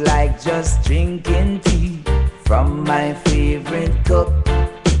 it's like just drinking tea from my favorite cup.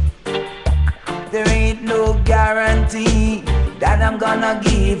 There ain't no guarantee that I'm gonna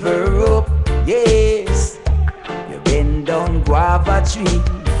give her up. Yes, you bend down guava tree,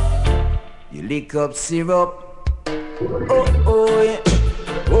 you lick up syrup. Oh, oh, yeah.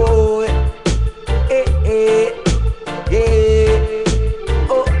 Oh, yeah. Eh, eh, yeah.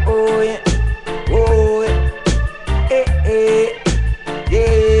 Oh, oh, yeah. Oh, yeah. Eh, eh.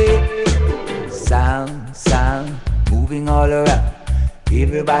 Yeah, sound, moving all around.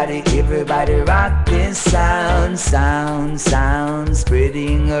 Everybody rock this sound, sound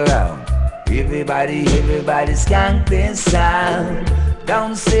spreading around. Everybody skank this sound.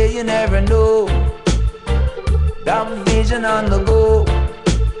 Don't say you never know. The vision on the go.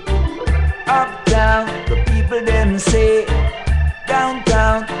 Up, down, the people them say.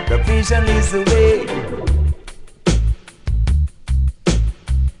 Downtown, the vision is the way.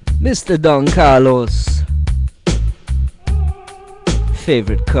 Mr. Don Carlos,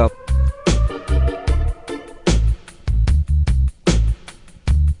 favorite cup.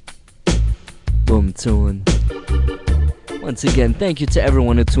 Boom tune. Once again, thank you to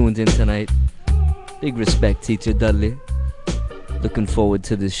everyone who tuned in tonight. Big respect, Teacher Dudley. Looking forward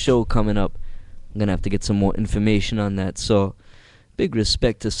to this show coming up. I'm gonna have to get some more information on that. So, big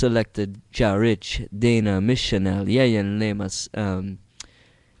respect to Selector Jarich, Dana, Miss Chanel, Yayan Lemas,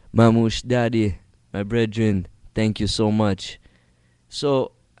 Mamush Daddy, my brethren, thank you so much.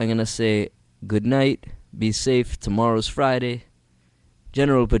 So, I'm gonna say good night, be safe, tomorrow's Friday.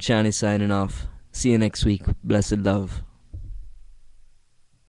 General Pachani signing off. See you next week. Blessed love.